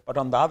temperature, but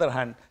on the other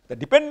hand, the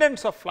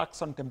dependence of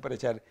flux on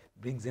temperature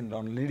brings in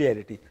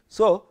non-linearity.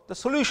 So, the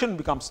solution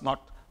becomes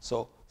not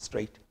so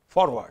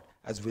straightforward,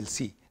 as we will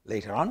see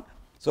later on.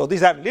 So,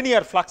 these are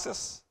linear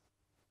fluxes,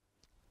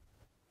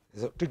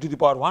 so T to the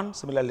power 1,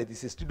 similarly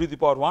this is T to the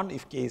power 1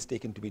 if K is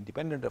taken to be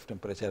independent of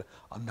temperature.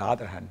 On the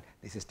other hand,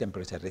 this is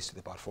temperature raised to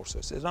the power 4, so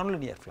it is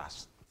non-linear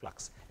flux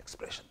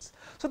expressions.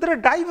 So, there are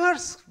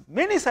diverse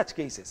many such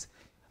cases.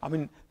 I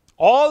mean,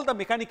 all the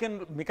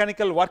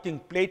mechanical working,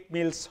 plate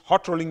mills,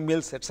 hot rolling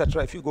mills,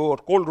 etc. If you go, or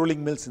cold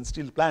rolling mills in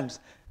steel plants,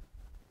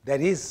 there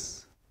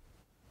is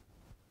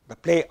the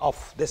play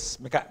of this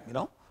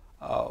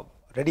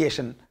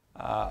radiation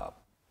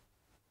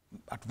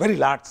at very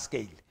large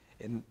scale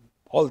in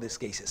all these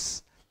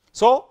cases.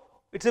 So,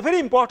 it is a very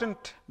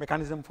important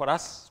mechanism for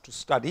us to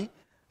study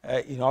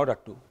in order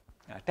to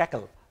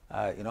tackle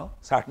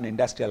certain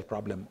industrial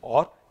problem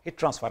or heat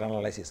transfer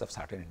analysis of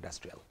certain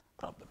industrial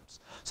problems.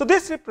 So,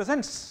 this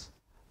represents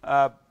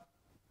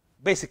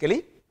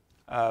basically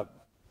the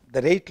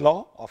rate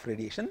law of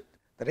radiation.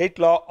 The rate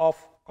law of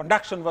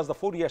conduction was the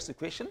Fourier's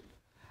equation,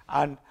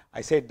 and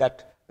I said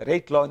that the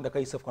rate law in the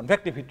case of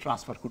convective heat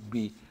transfer could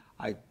be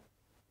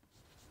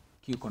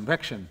Q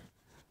convection,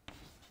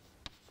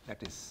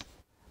 that is,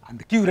 and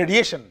the Q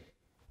radiation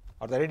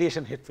or the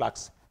radiation heat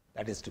flux,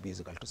 that is to be is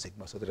equal to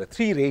sigma. So, there are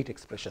three rate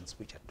expressions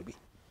which have to be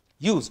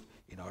used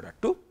in order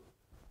to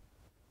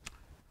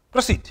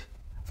proceed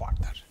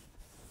further.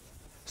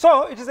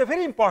 So, it is a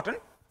very important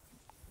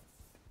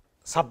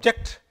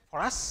subject for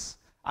us,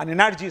 and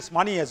energy is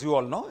money, as you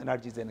all know,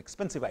 energy is an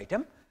expensive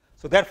item.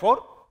 So,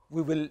 therefore,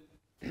 we will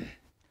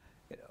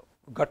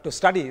got to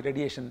study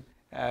radiation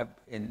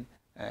in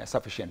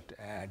sufficient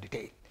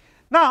detail.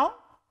 Now,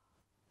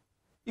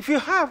 if you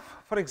have,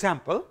 for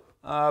example,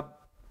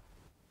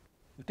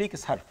 you take a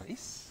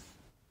surface,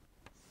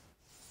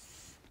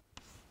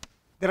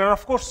 there are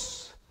of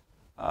course,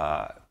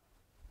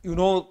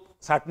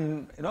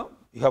 certain,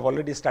 you have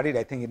already studied,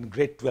 I think in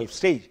grade 12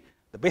 stage,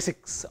 the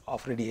basics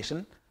of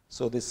radiation.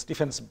 So, this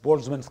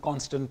Stephens-Boltzmann's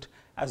constant,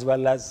 as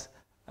well as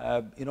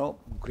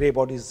gray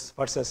bodies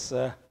versus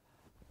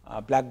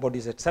black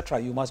bodies, etc.,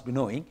 you must be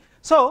knowing.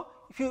 So,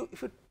 if you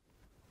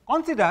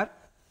consider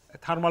a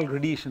thermal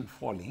radiation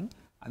falling,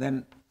 and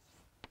then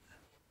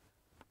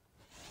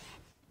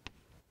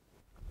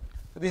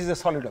so this is a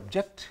solid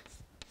object,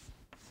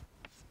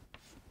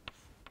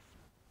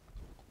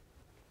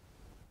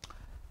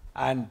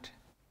 and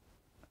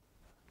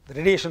the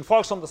radiation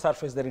falls on the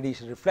surface, the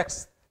radiation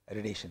reflects, the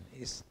radiation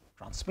is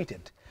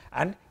transmitted,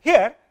 and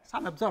here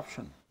some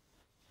absorption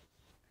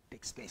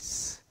takes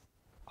place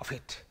of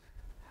it.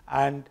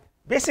 And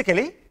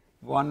basically,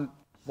 one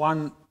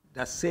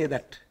does say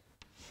that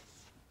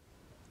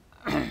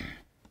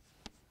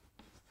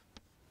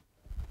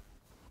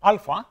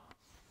alpha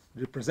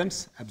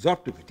represents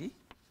absorptivity,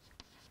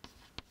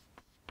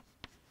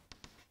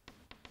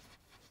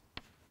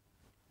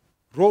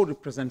 rho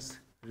represents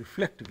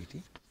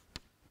reflectivity,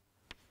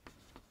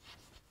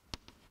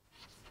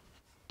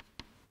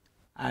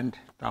 and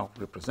tau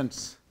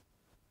represents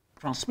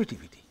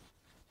transmittivity.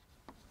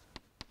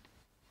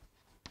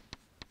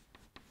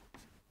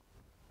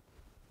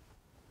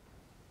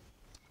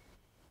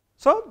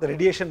 So, the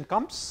radiation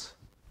comes,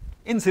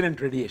 incident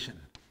radiation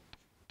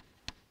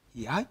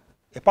EI,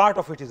 a part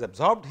of it is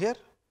absorbed here.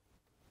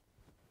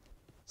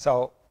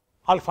 So,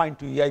 alpha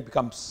into EI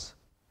becomes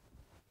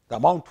the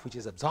amount which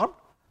is absorbed,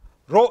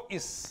 rho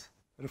is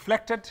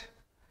reflected,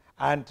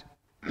 and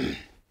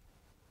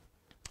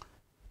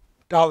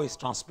tau is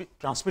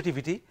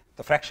transmittivity,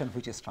 the fraction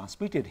which is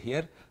transmitted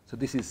here. So,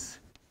 this is,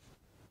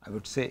 I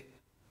would say,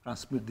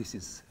 this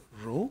is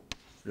rho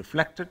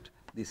reflected,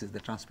 this is the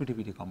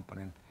transmittivity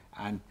component,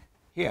 and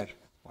here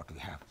what we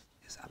have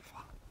is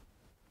alpha.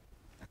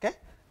 Okay?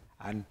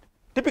 And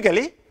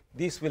typically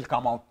these will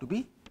come out to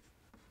be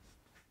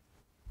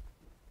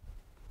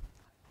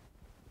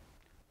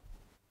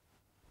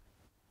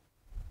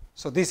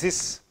so this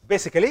is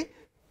basically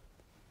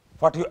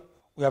what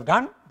we have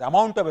done, the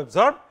amount of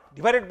absorbed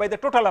divided by the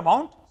total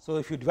amount. So,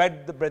 if you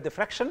divide by the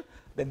fraction,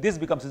 then this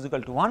becomes is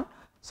equal to 1.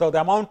 So,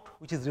 the amount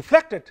which is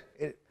reflected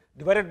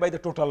divided by the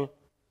total,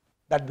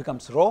 that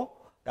becomes rho.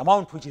 The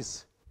amount which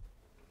is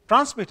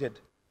transmitted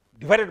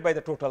divided by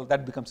the total,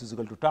 that becomes is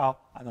equal to tau,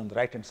 and on the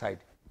right hand side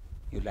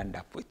you will end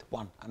up with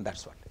 1, and that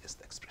is what is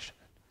the expression.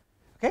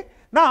 Okay.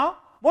 Now,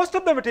 most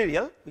of the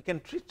material we can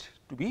treat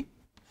to be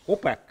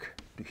opaque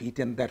to heat,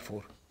 and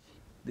therefore,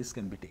 this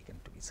can be taken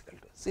to be equal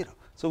to 0.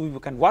 So, we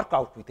can work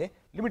out with a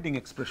limiting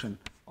expression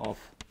of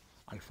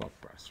alpha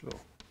plus rho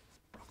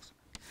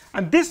approximately.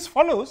 And this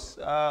follows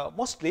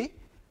mostly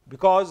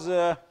because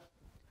the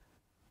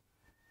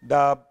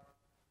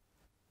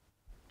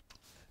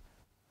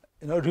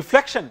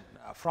reflection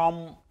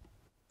from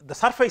the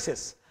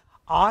surfaces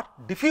are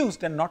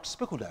diffused and not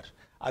specular.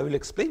 I will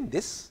explain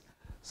this.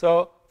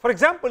 So, for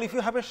example, if you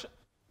have a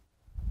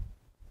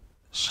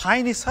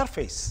shiny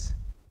surface,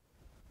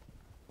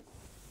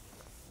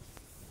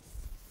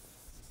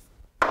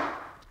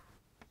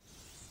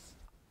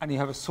 and you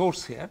have a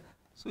source here,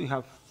 so you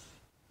have,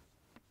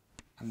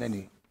 and then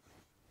you.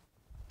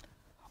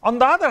 On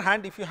the other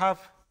hand, if you have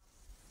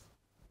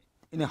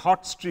in a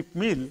hot strip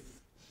mill,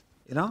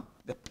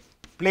 the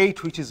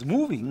plate which is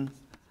moving,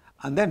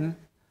 and then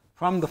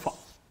from the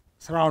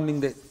surrounding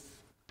the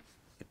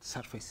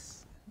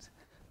surface,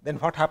 then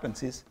what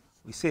happens is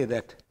we say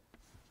that.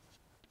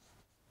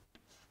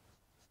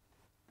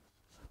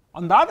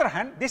 On the other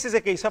hand, this is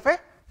a case of a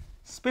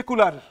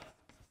specular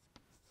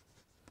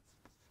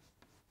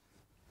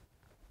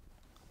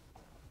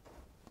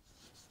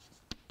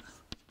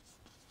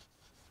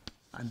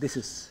and this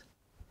is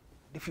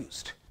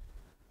diffused.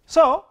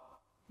 So,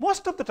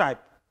 most of the time,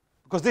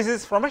 because this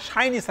is from a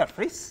shiny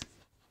surface,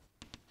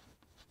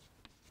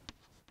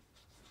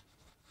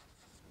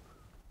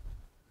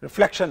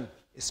 reflection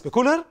is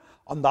specular.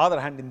 On the other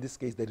hand, in this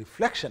case the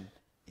reflection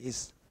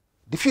is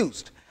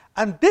diffused,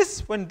 and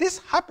this, when this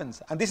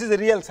happens, and this is a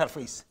real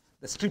surface,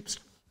 the strips,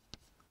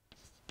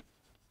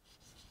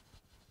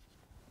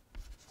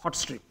 hot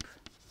strip.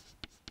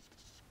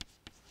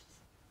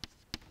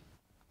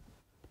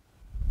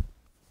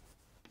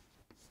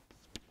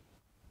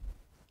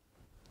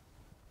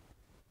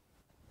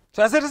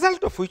 So, as a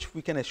result of which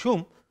we can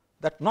assume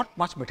that not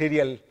much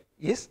material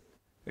is,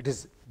 it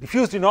is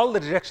diffused in all the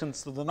directions,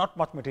 so the not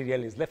much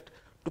material is left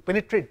to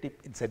penetrate deep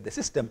inside the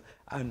system,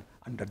 and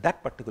under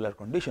that particular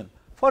condition,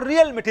 for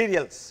real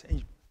materials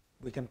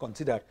we can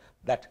consider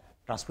that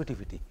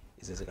transmittivity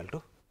is equal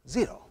to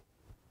 0.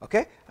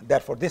 Okay? And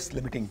therefore, this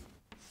limiting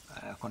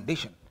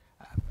condition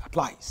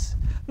applies.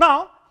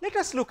 Now, let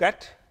us look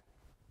at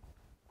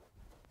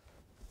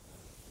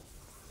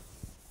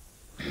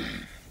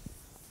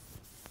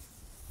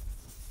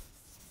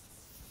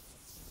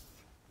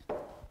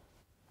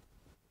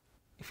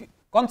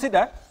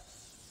consider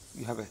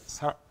you have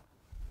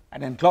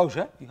an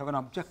enclosure, you have an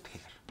object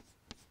here,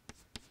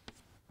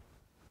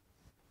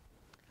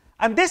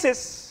 and this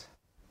is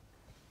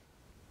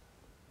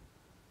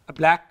a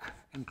black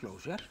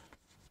enclosure.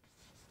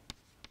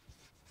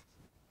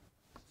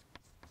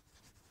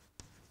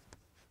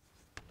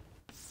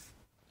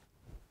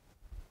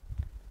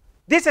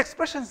 These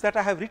expressions that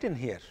I have written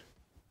here,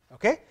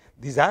 okay,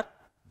 these are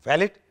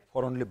valid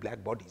for only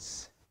black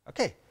bodies.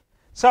 Okay.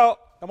 So,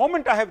 the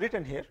moment I have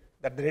written here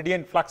that the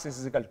radiant flux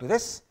is equal to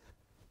this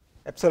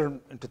epsilon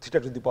into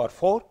theta to the power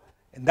 4.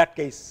 In that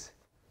case,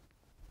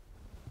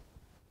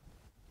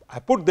 I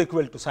put the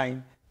equal to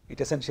sign,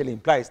 it essentially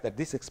implies that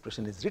this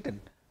expression is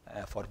written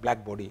for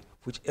black body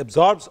which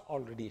absorbs all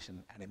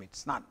radiation and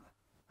emits none,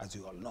 as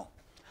you all know.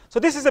 So,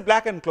 this is a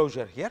black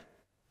enclosure here,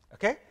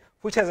 okay,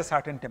 which has a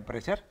certain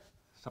temperature,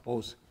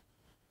 suppose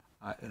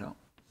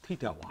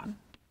theta 1.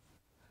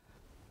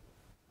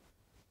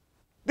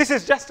 This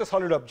is just a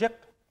solid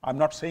object. I am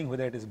not saying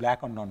whether it is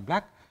black or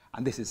non-black,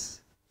 and this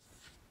is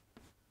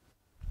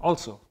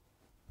also,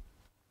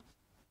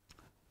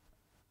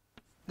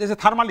 there is a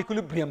thermal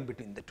equilibrium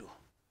between the two.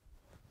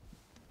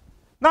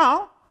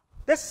 Now,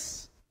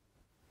 this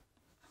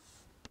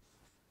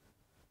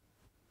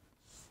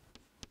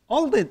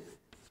all the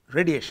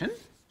radiation,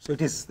 so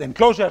it is the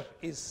enclosure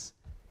is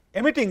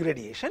emitting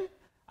radiation,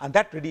 and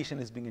that radiation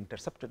is being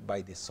intercepted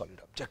by this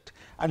solid object,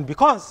 and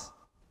because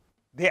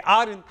they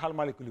are in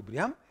thermal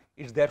equilibrium,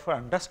 it is therefore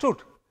understood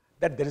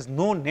that there is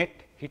no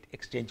net heat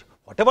exchange.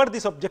 Whatever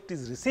this object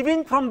is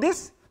receiving from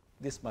this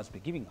must be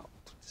giving out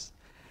through this.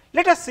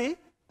 Let us see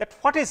that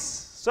what is,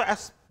 so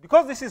as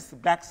because this is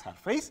black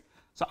surface,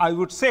 so I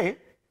would say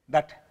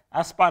that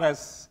as far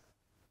as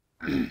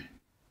the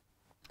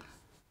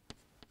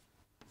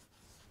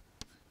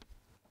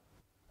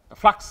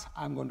flux,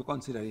 I am going to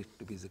consider it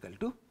to be is equal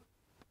to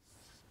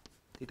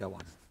theta 1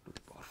 to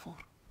the power 4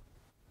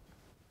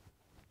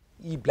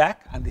 E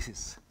black, and this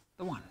is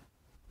the 1.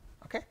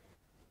 Okay.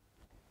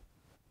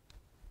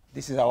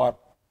 This is our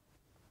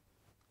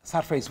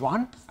surface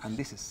 1 and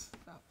this is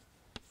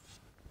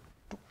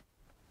 2.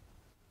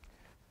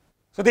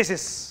 So, this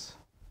is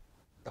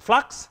the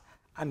flux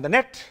and the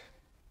net.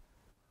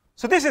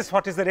 So, this is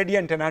what is the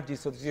radiant energy.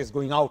 So, this is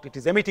going out, it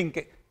is emitting,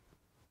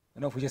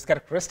 which is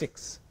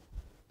characteristics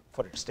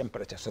for its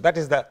temperature. So, that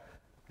is the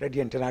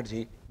radiant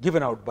energy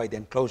given out by the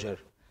enclosure.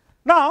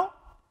 Now,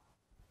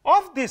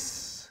 of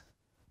this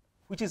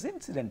which is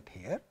incident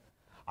here,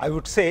 I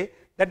would say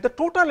that the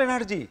total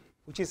energy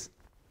which is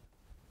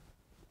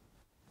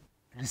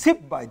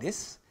received by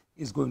this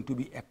is going to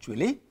be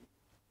actually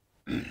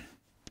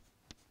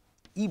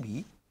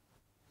EB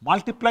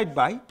multiplied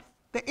by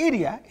the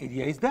area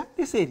is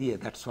this area,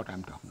 that is what I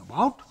am talking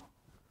about,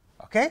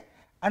 okay,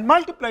 and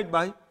multiplied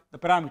by the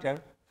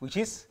parameter which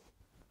is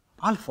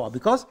alpha,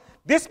 because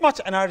this much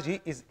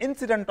energy is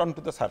incident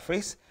onto the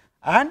surface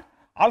and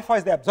alpha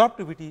is the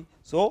absorptivity.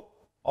 So,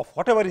 of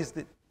whatever is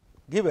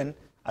given,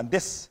 and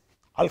this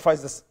alpha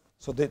is this.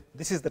 So,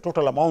 this is the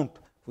total amount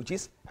which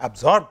is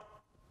absorbed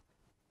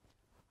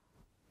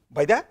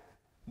by the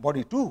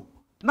body 2.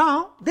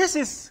 Now, this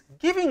is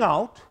giving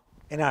out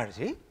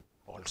energy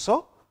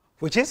also,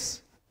 which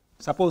is,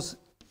 suppose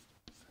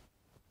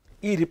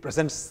E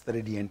represents the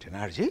radiant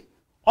energy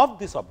of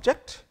this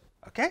object,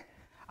 okay,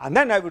 and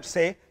then I would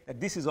say that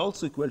this is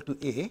also equal to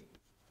A,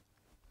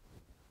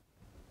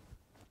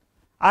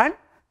 and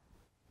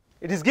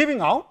it is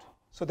giving out.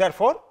 So,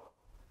 therefore,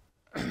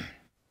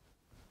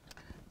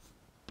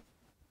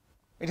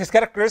 it is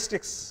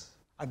characteristics,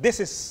 and this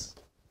is,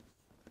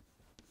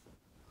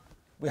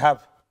 we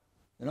have,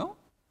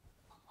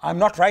 I am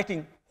not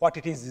writing what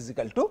it is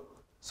equal to.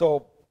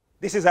 So,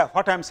 this is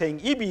what I am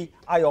saying EB,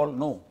 I all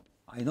know.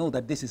 I know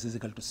that this is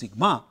equal to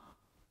sigma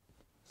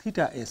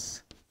theta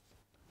s,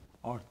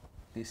 or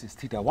this is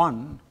theta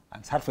 1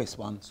 and surface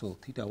 1. So,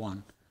 theta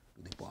 1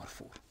 to the power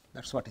 4,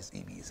 that is what is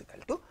EB is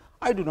equal to.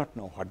 I do not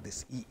know what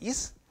this E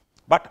is,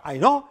 but I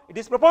know it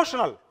is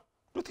proportional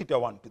to theta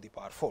 1 to the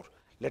power 4.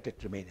 Let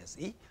it remain as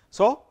E.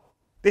 So,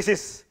 this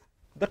is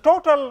the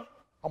total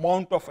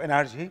amount of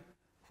energy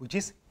which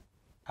is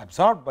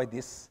absorbed by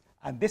this,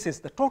 and this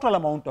is the total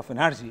amount of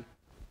energy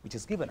which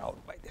is given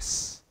out by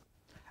this.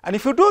 And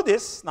if you do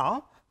this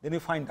now, then you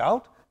find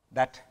out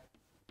that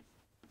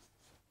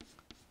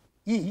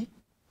E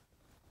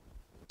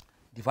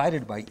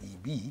divided by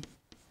EB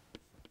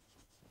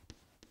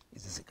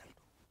is equal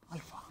to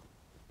alpha.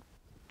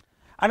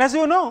 And as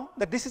you know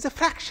that this is a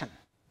fraction,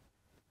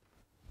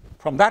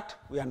 from that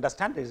we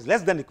understand it is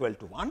less than or equal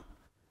to 1.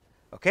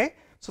 Okay.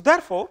 So,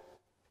 therefore,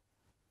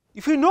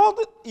 if you know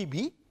the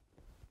EB,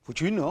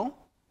 which we know,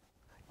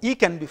 E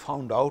can be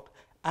found out,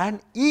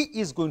 and E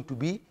is going to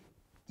be,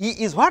 E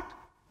is what?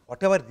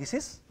 Whatever this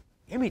is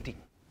emitting,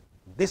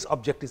 this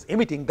object is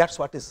emitting, that is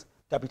what is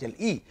capital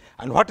E.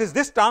 And what is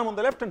this term on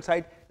the left hand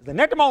side is the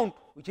net amount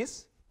which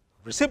is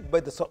received by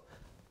the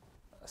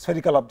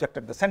spherical object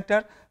at the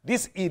center.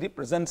 This E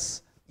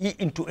represents, E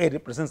into A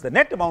represents the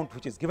net amount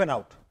which is given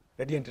out,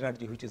 radiant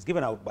energy which is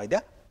given out by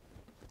the,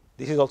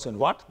 this is also in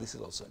watt, this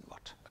is also in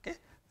watt, okay,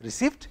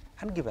 received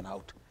and given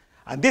out.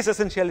 And this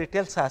essentially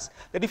tells us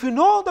that if you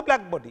know the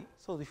black body,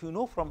 so if you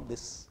know from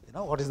this,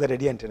 what is the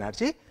radiant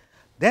energy,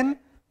 then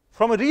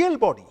from a real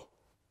body,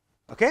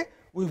 okay,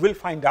 we will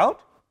find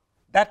out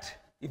that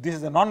if this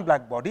is a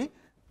non-black body,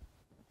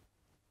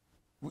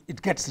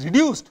 it gets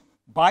reduced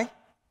by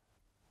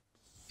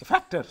a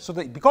factor. So,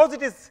 because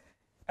it is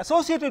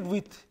associated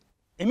with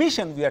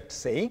emission, we are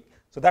saying,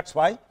 so that is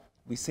why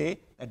we say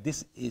that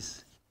this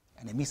is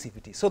an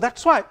emissivity. So, that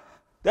is why,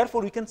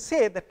 therefore, we can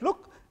say that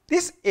look,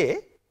 this A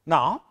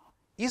now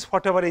is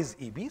whatever is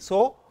EB.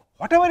 So,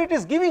 whatever it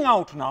is giving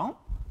out now,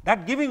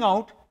 that giving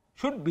out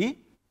should be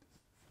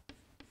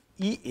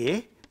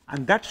EA,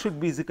 and that should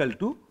be equal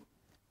to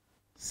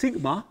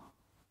sigma,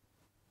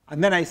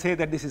 and then I say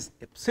that this is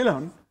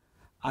epsilon,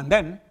 and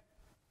then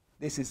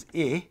this is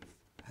A,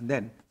 and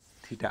then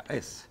theta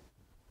s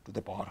to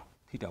the power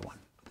theta 1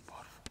 to the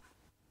power 4.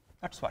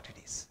 That is what it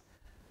is.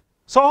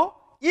 So,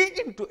 E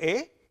into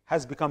A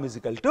has become is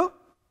equal to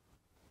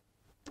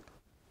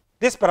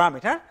this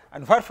parameter,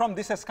 and where from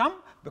this has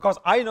come, because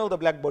I know the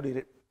black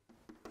body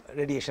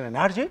radiation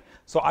energy.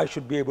 So, I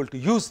should be able to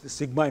use the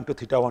sigma into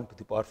theta 1 to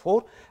the power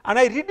 4, and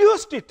I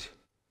reduced it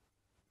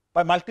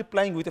by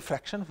multiplying with a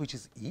fraction which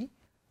is E,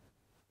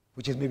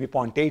 which is maybe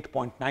 0.8,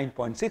 0.9,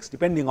 0.6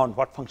 depending on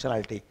what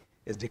functionality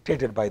is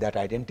dictated by that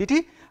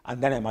identity,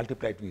 and then I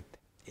multiplied with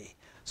A.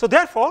 So,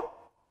 therefore,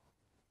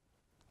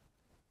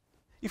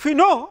 if you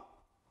know,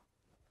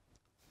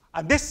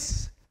 and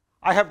this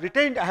I have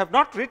retained, I have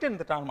not written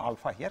the term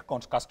alpha here,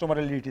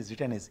 customarily it is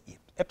written as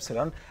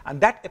epsilon, and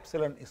that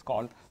epsilon is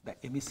called the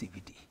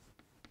emissivity.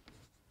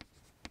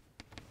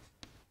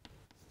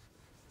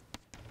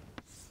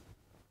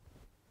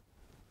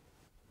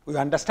 we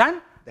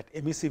understand that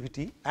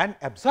emissivity and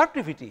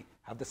absorptivity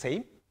have the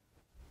same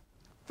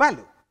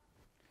value.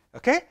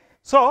 Okay?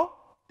 So,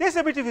 this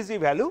emissivity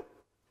value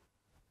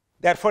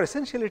therefore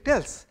essentially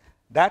tells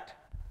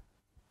that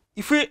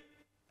if we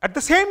at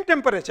the same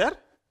temperature,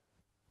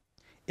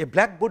 a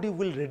black body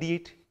will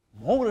radiate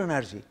more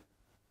energy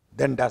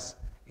than does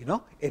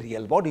a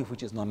real body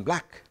which is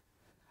non-black,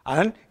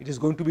 and it is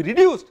going to be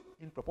reduced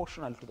in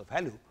proportional to the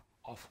value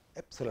of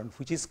epsilon,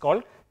 which is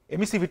called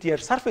emissivity or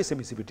surface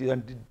emissivity,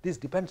 and this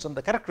depends on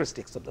the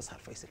characteristics of the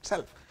surface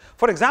itself.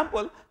 For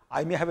example,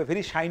 I may have a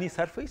very shiny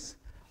surface.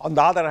 On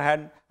the other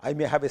hand, I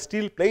may have a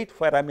steel plate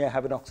where I may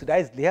have an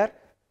oxidized layer.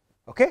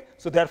 Okay?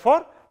 So,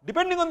 therefore,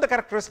 depending on the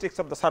characteristics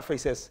of the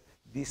surfaces,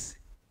 this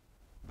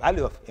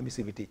value of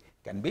emissivity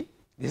can be,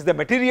 this is the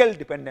material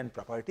dependent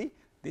property.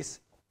 This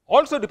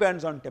also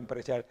depends on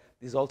temperature.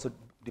 This also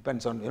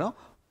depends on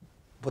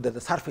whether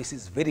the surface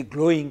is very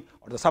glowing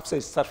or the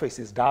surface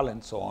is dull,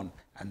 and so on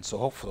and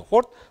so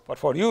forth. But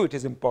for you, it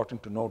is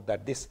important to note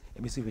that this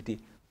emissivity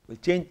will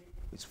change.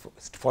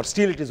 For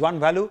steel, it is one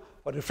value.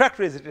 For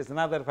refractories, it is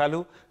another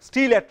value.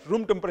 Steel at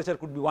room temperature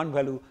could be one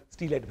value.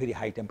 Steel at very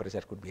high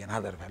temperature could be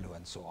another value,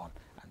 and so on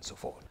and so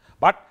forth.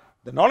 But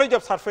the knowledge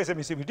of surface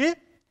emissivity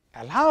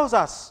allows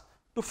us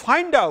to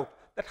find out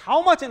that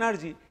how much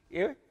energy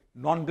a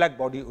non-black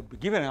body would be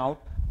given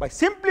out by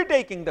simply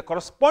taking the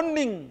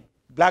corresponding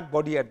black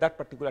body at that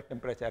particular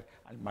temperature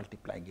and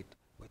multiplying it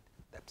with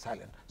the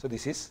epsilon. So,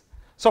 this is,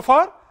 so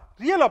for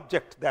real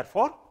object,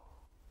 therefore,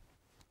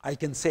 I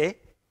can say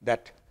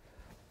that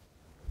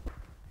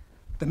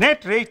the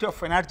net rate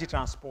of energy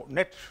transport,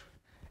 net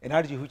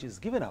energy which is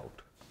given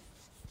out,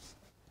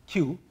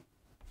 Q,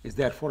 is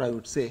therefore, I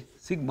would say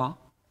sigma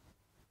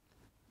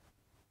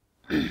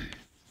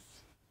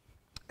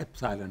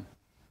epsilon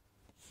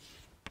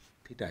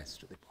theta s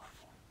to the power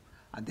 4,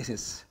 and this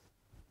is,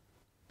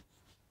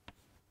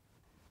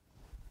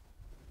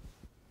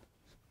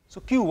 so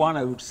Q1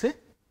 I would say,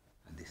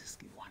 and this is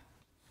Q1,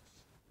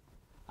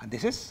 and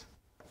this is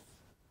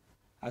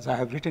as I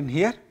have written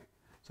here.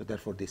 So,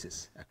 therefore, this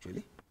is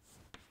actually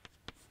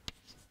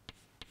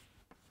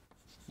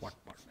watt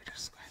per meter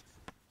square.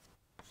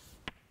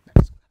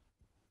 That's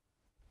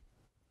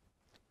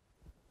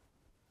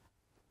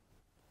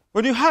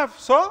when you have,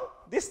 so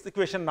this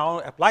equation now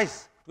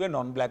applies to a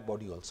non-black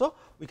body also.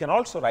 We can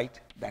also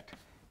write that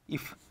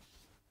if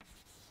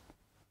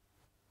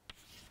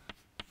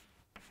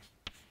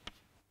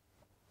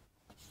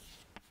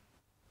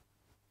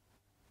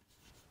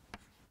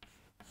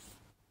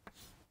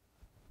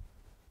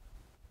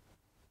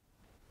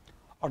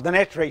or the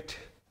net rate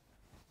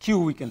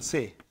Q, we can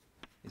say,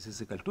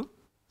 is equal to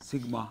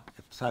sigma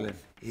epsilon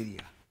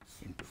area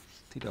into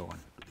theta 1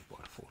 to the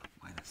power 4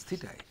 minus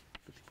theta I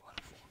to the power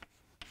 4.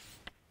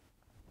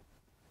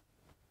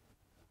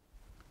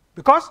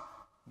 Because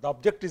the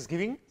object is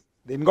giving,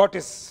 the ingot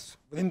is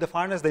within the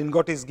furnace, the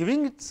ingot is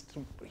giving its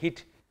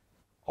heat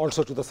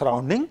also to the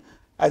surrounding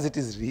as it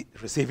is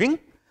receiving.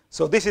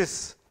 So, this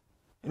is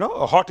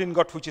a hot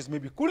ingot which is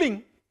maybe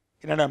cooling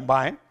in an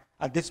ambient,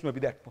 and this may be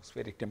the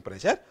atmospheric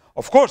temperature.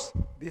 Of course,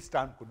 this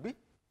term could be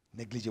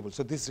negligible.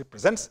 So, this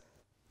represents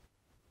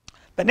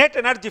the net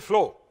energy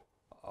flow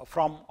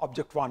from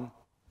object 1,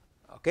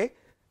 okay,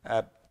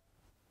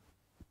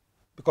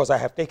 because I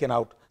have taken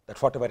out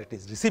that whatever it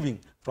is receiving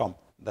from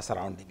the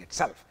surrounding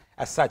itself.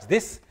 As such,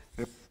 this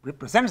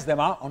represents the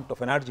amount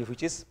of energy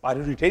which is per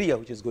unit area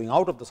which is going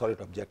out of the solid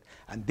object,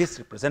 and this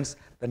represents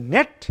the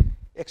net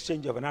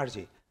exchange of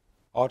energy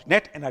or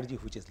net energy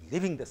which is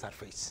leaving the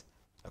surface,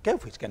 okay,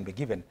 which can be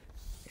given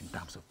in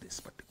terms of this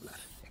particular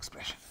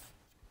expression.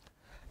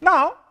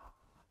 Now,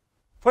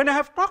 when I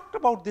have talked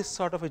about this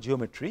sort of a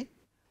geometry,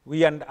 you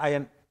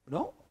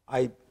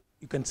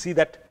can see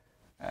that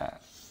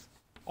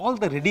all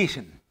the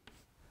radiation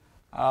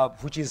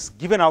which is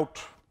given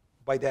out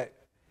by the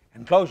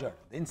enclosure,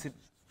 the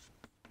incident,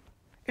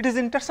 it is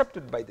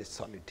intercepted by this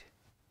solid.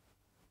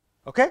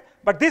 Okay?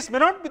 But this may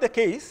not be the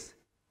case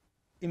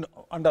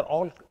under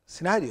all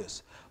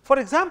scenarios. For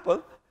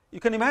example, you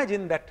can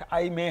imagine that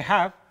I may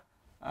have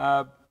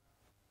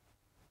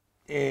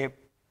a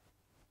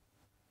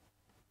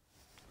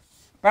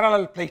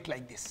parallel plate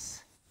like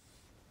this,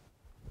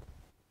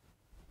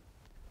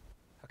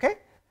 okay?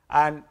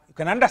 And you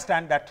can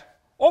understand that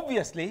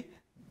obviously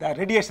the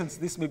radiations,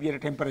 this may be at a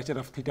temperature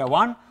of theta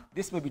 1,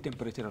 this may be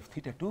temperature of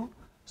theta 2.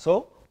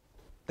 So,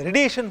 the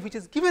radiation which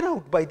is given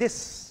out by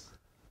this,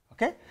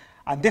 okay,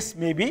 and this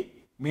may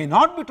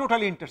not be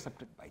totally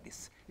intercepted by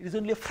this. It is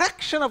only a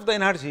fraction of the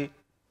energy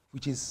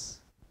which is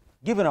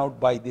given out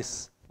by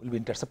this will be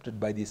intercepted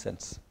by this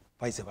and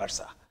vice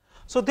versa.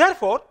 So,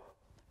 therefore,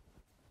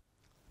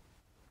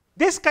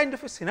 this kind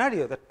of a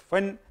scenario, that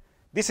when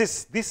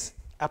this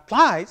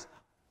applies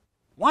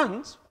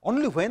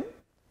only when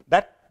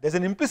that there is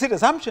an implicit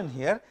assumption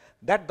here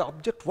that the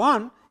object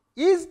 1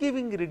 is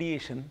giving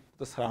radiation to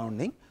the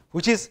surrounding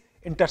which is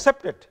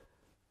intercepted,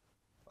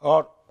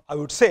 or I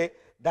would say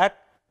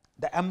that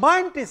the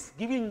ambient is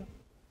giving,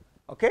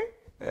 okay,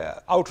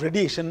 out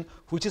radiation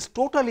which is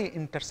totally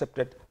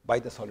intercepted by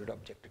the solid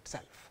object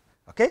itself.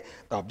 Okay?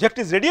 The object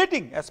is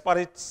radiating as per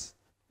its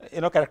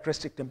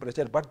characteristic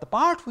temperature, but the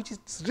part which is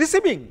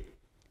receiving,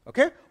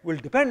 okay, will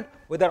depend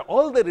whether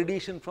all the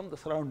radiation from the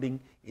surrounding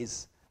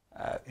is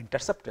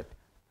intercepted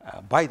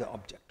by the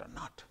object or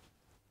not.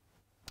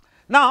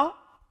 Now,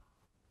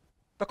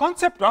 the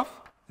concept of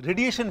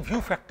radiation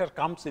view factor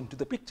comes into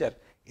the picture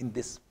in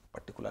this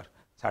particular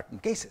certain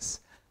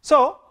cases.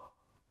 So,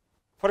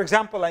 for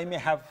example, I may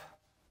have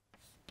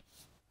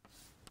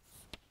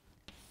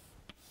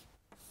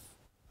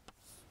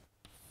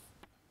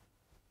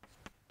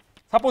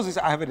suppose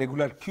I have a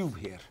regular cube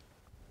here,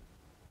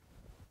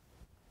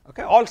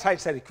 okay, all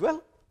sides are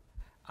equal,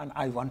 and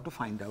I want to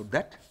find out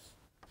that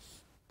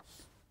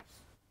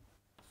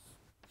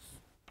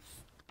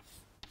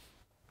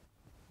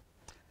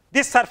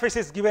this surface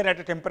is given at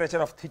a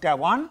temperature of theta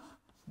 1,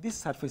 this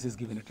surface is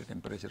given at a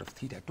temperature of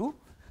theta 2.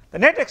 The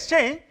net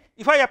exchange,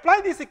 if I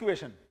apply this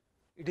equation,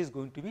 it is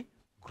going to be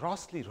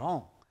grossly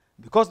wrong,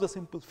 because the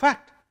simple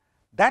fact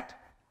that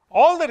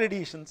all the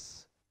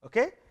radiations,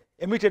 okay,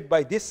 emitted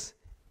by this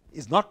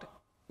is not,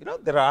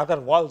 there are other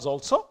walls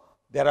also,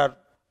 there are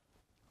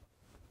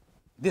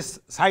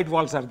this side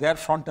walls are there,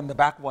 front and the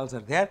back walls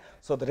are there.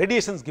 So, the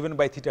radiations given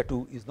by theta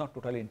 2 is not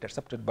totally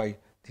intercepted by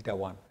theta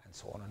 1 and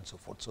so on and so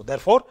forth. So,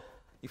 therefore,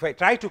 if I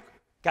try to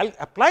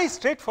apply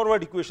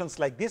straightforward equations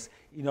like this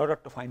in order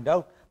to find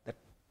out that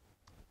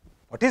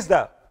what is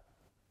the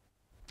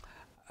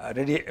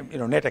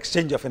net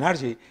exchange of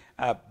energy,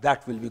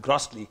 that will be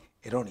grossly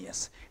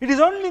erroneous. It is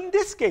only in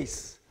this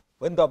case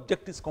when the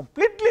object is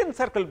completely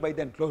encircled by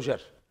the enclosure,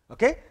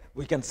 okay,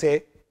 we can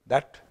say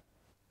that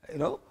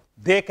the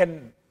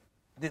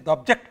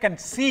object can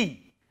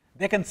see,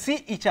 they can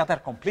see each other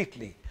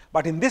completely,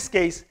 but in this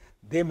case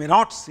they may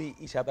not see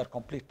each other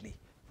completely.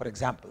 For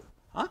example,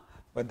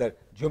 when the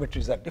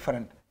geometries are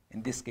different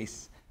in this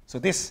case. So,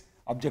 this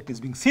object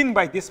is being seen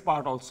by this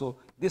part also,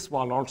 this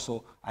wall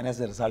also, and as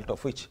a result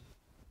of which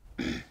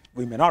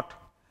we may not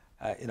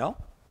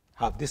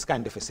have this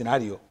kind of a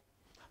scenario.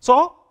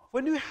 So,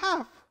 when you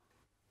have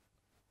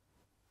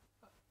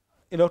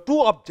two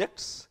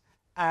objects,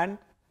 and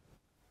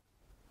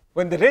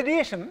when the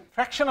radiation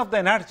fraction of the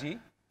energy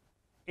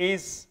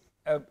is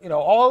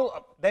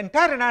all the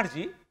entire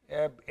energy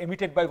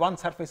emitted by one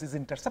surface is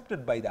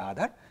intercepted by the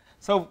other.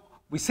 So,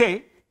 we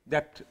say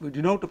that we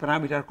denote a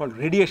parameter called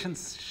radiation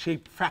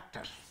shape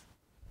factor.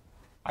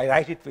 I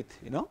write it with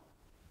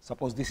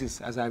suppose this is,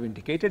 as I have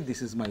indicated,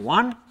 this is my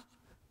 1,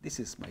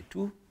 this is my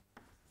 2.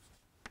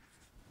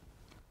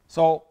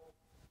 So,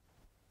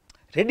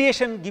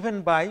 radiation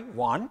given by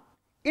 1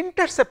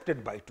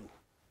 intercepted by 2,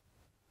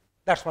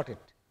 that is what it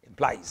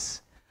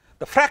implies.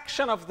 The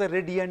fraction of the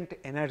radiant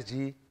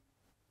energy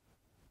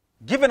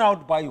given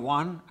out by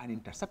 1 and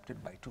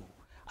intercepted by 2.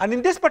 And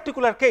in this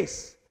particular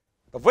case,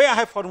 the way I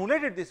have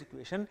formulated this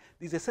equation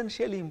is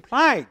essentially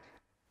implied,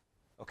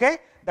 okay,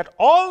 that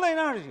all the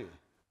energy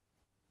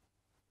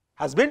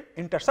has been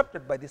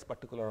intercepted by this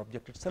particular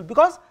object itself,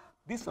 because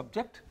this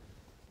object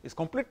is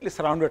completely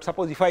surrounded.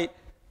 Suppose if I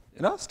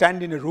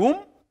stand in a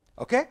room,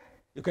 okay,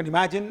 you can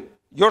imagine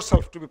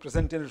yourself to be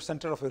present in the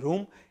center of a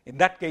room. In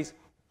that case,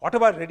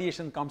 whatever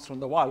radiation comes from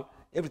the wall,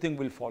 everything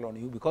will fall on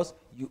you, because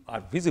you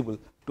are visible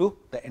to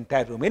the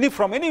entire room.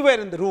 From anywhere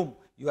in the room,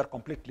 you are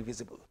completely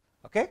visible,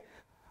 okay,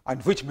 and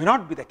which may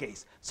not be the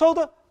case.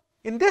 So,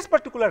 in this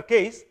particular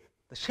case,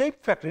 the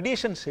shape factor,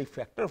 radiation shape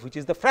factor, which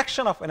is the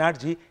fraction of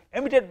energy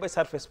emitted by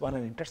surface 1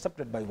 and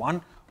intercepted by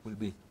 1, will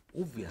be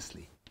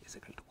obviously is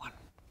equal to 1.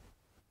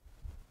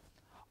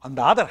 On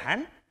the other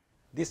hand,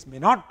 this may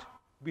not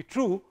be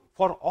true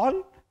for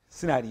all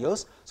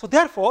scenarios. So,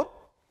 therefore,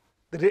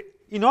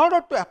 in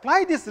order to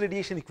apply these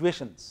radiation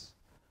equations,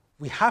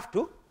 we have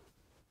to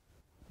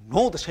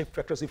know the shape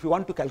factors. If we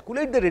want to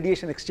calculate the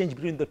radiation exchange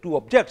between the two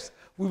objects,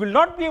 we will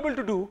not be able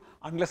to do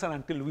unless and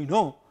until we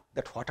know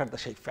that what are the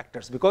shape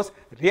factors, because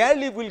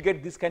rarely we will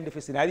get this kind of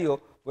a scenario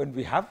when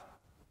we have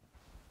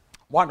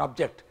one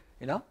object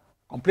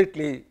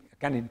completely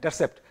can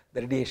intercept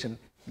the radiation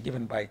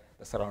given by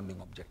the surrounding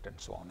object and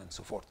so on and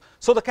so forth.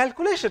 So, the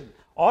calculation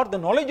or the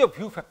knowledge of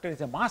view factor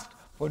is a must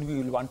when we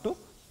will want to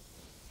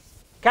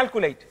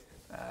calculate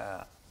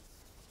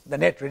the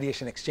net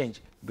radiation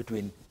exchange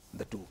between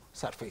the two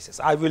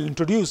surfaces. I will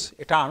introduce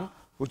a term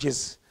which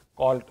is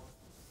called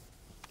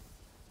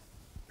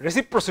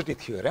reciprocity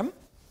theorem.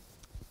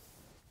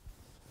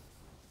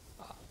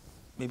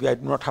 Maybe I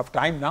do not have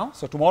time now.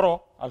 So,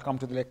 tomorrow I will come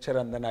to the lecture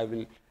and then I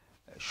will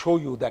show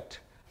you that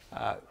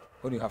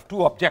when you have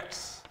two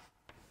objects,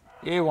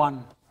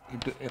 A1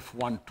 into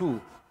F12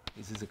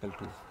 is equal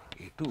to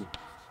A2.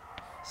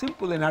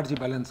 Simple energy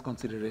balance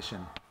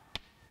consideration.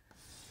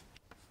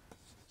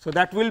 So,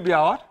 that will be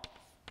our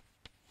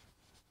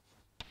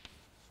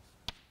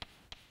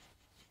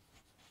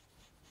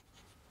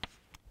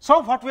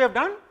So, what we have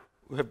done?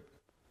 We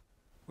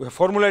have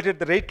formulated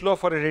the rate law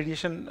for a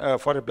radiation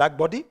for a black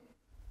body.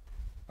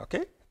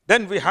 Okay.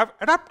 Then we have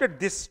adapted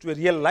this to a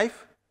real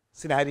life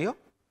scenario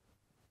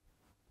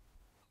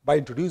by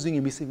introducing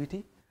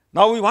emissivity.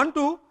 Now, we want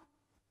to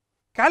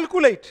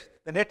calculate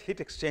the net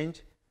heat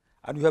exchange,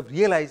 and we have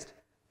realized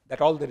that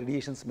all the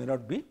radiations may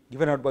not be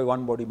given out by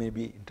one body, may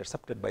be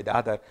intercepted by the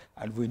other,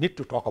 and we need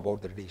to talk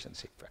about the radiation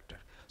shape factor.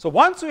 So,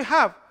 once we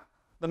have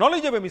the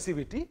knowledge of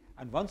emissivity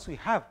and once we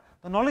have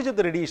the knowledge of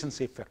the radiation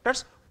shape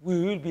factors, we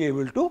will be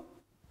able to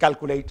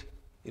calculate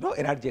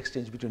energy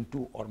exchange between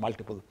two or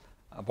multiple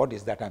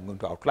bodies that I am going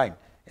to outline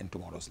in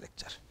tomorrow's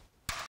lecture.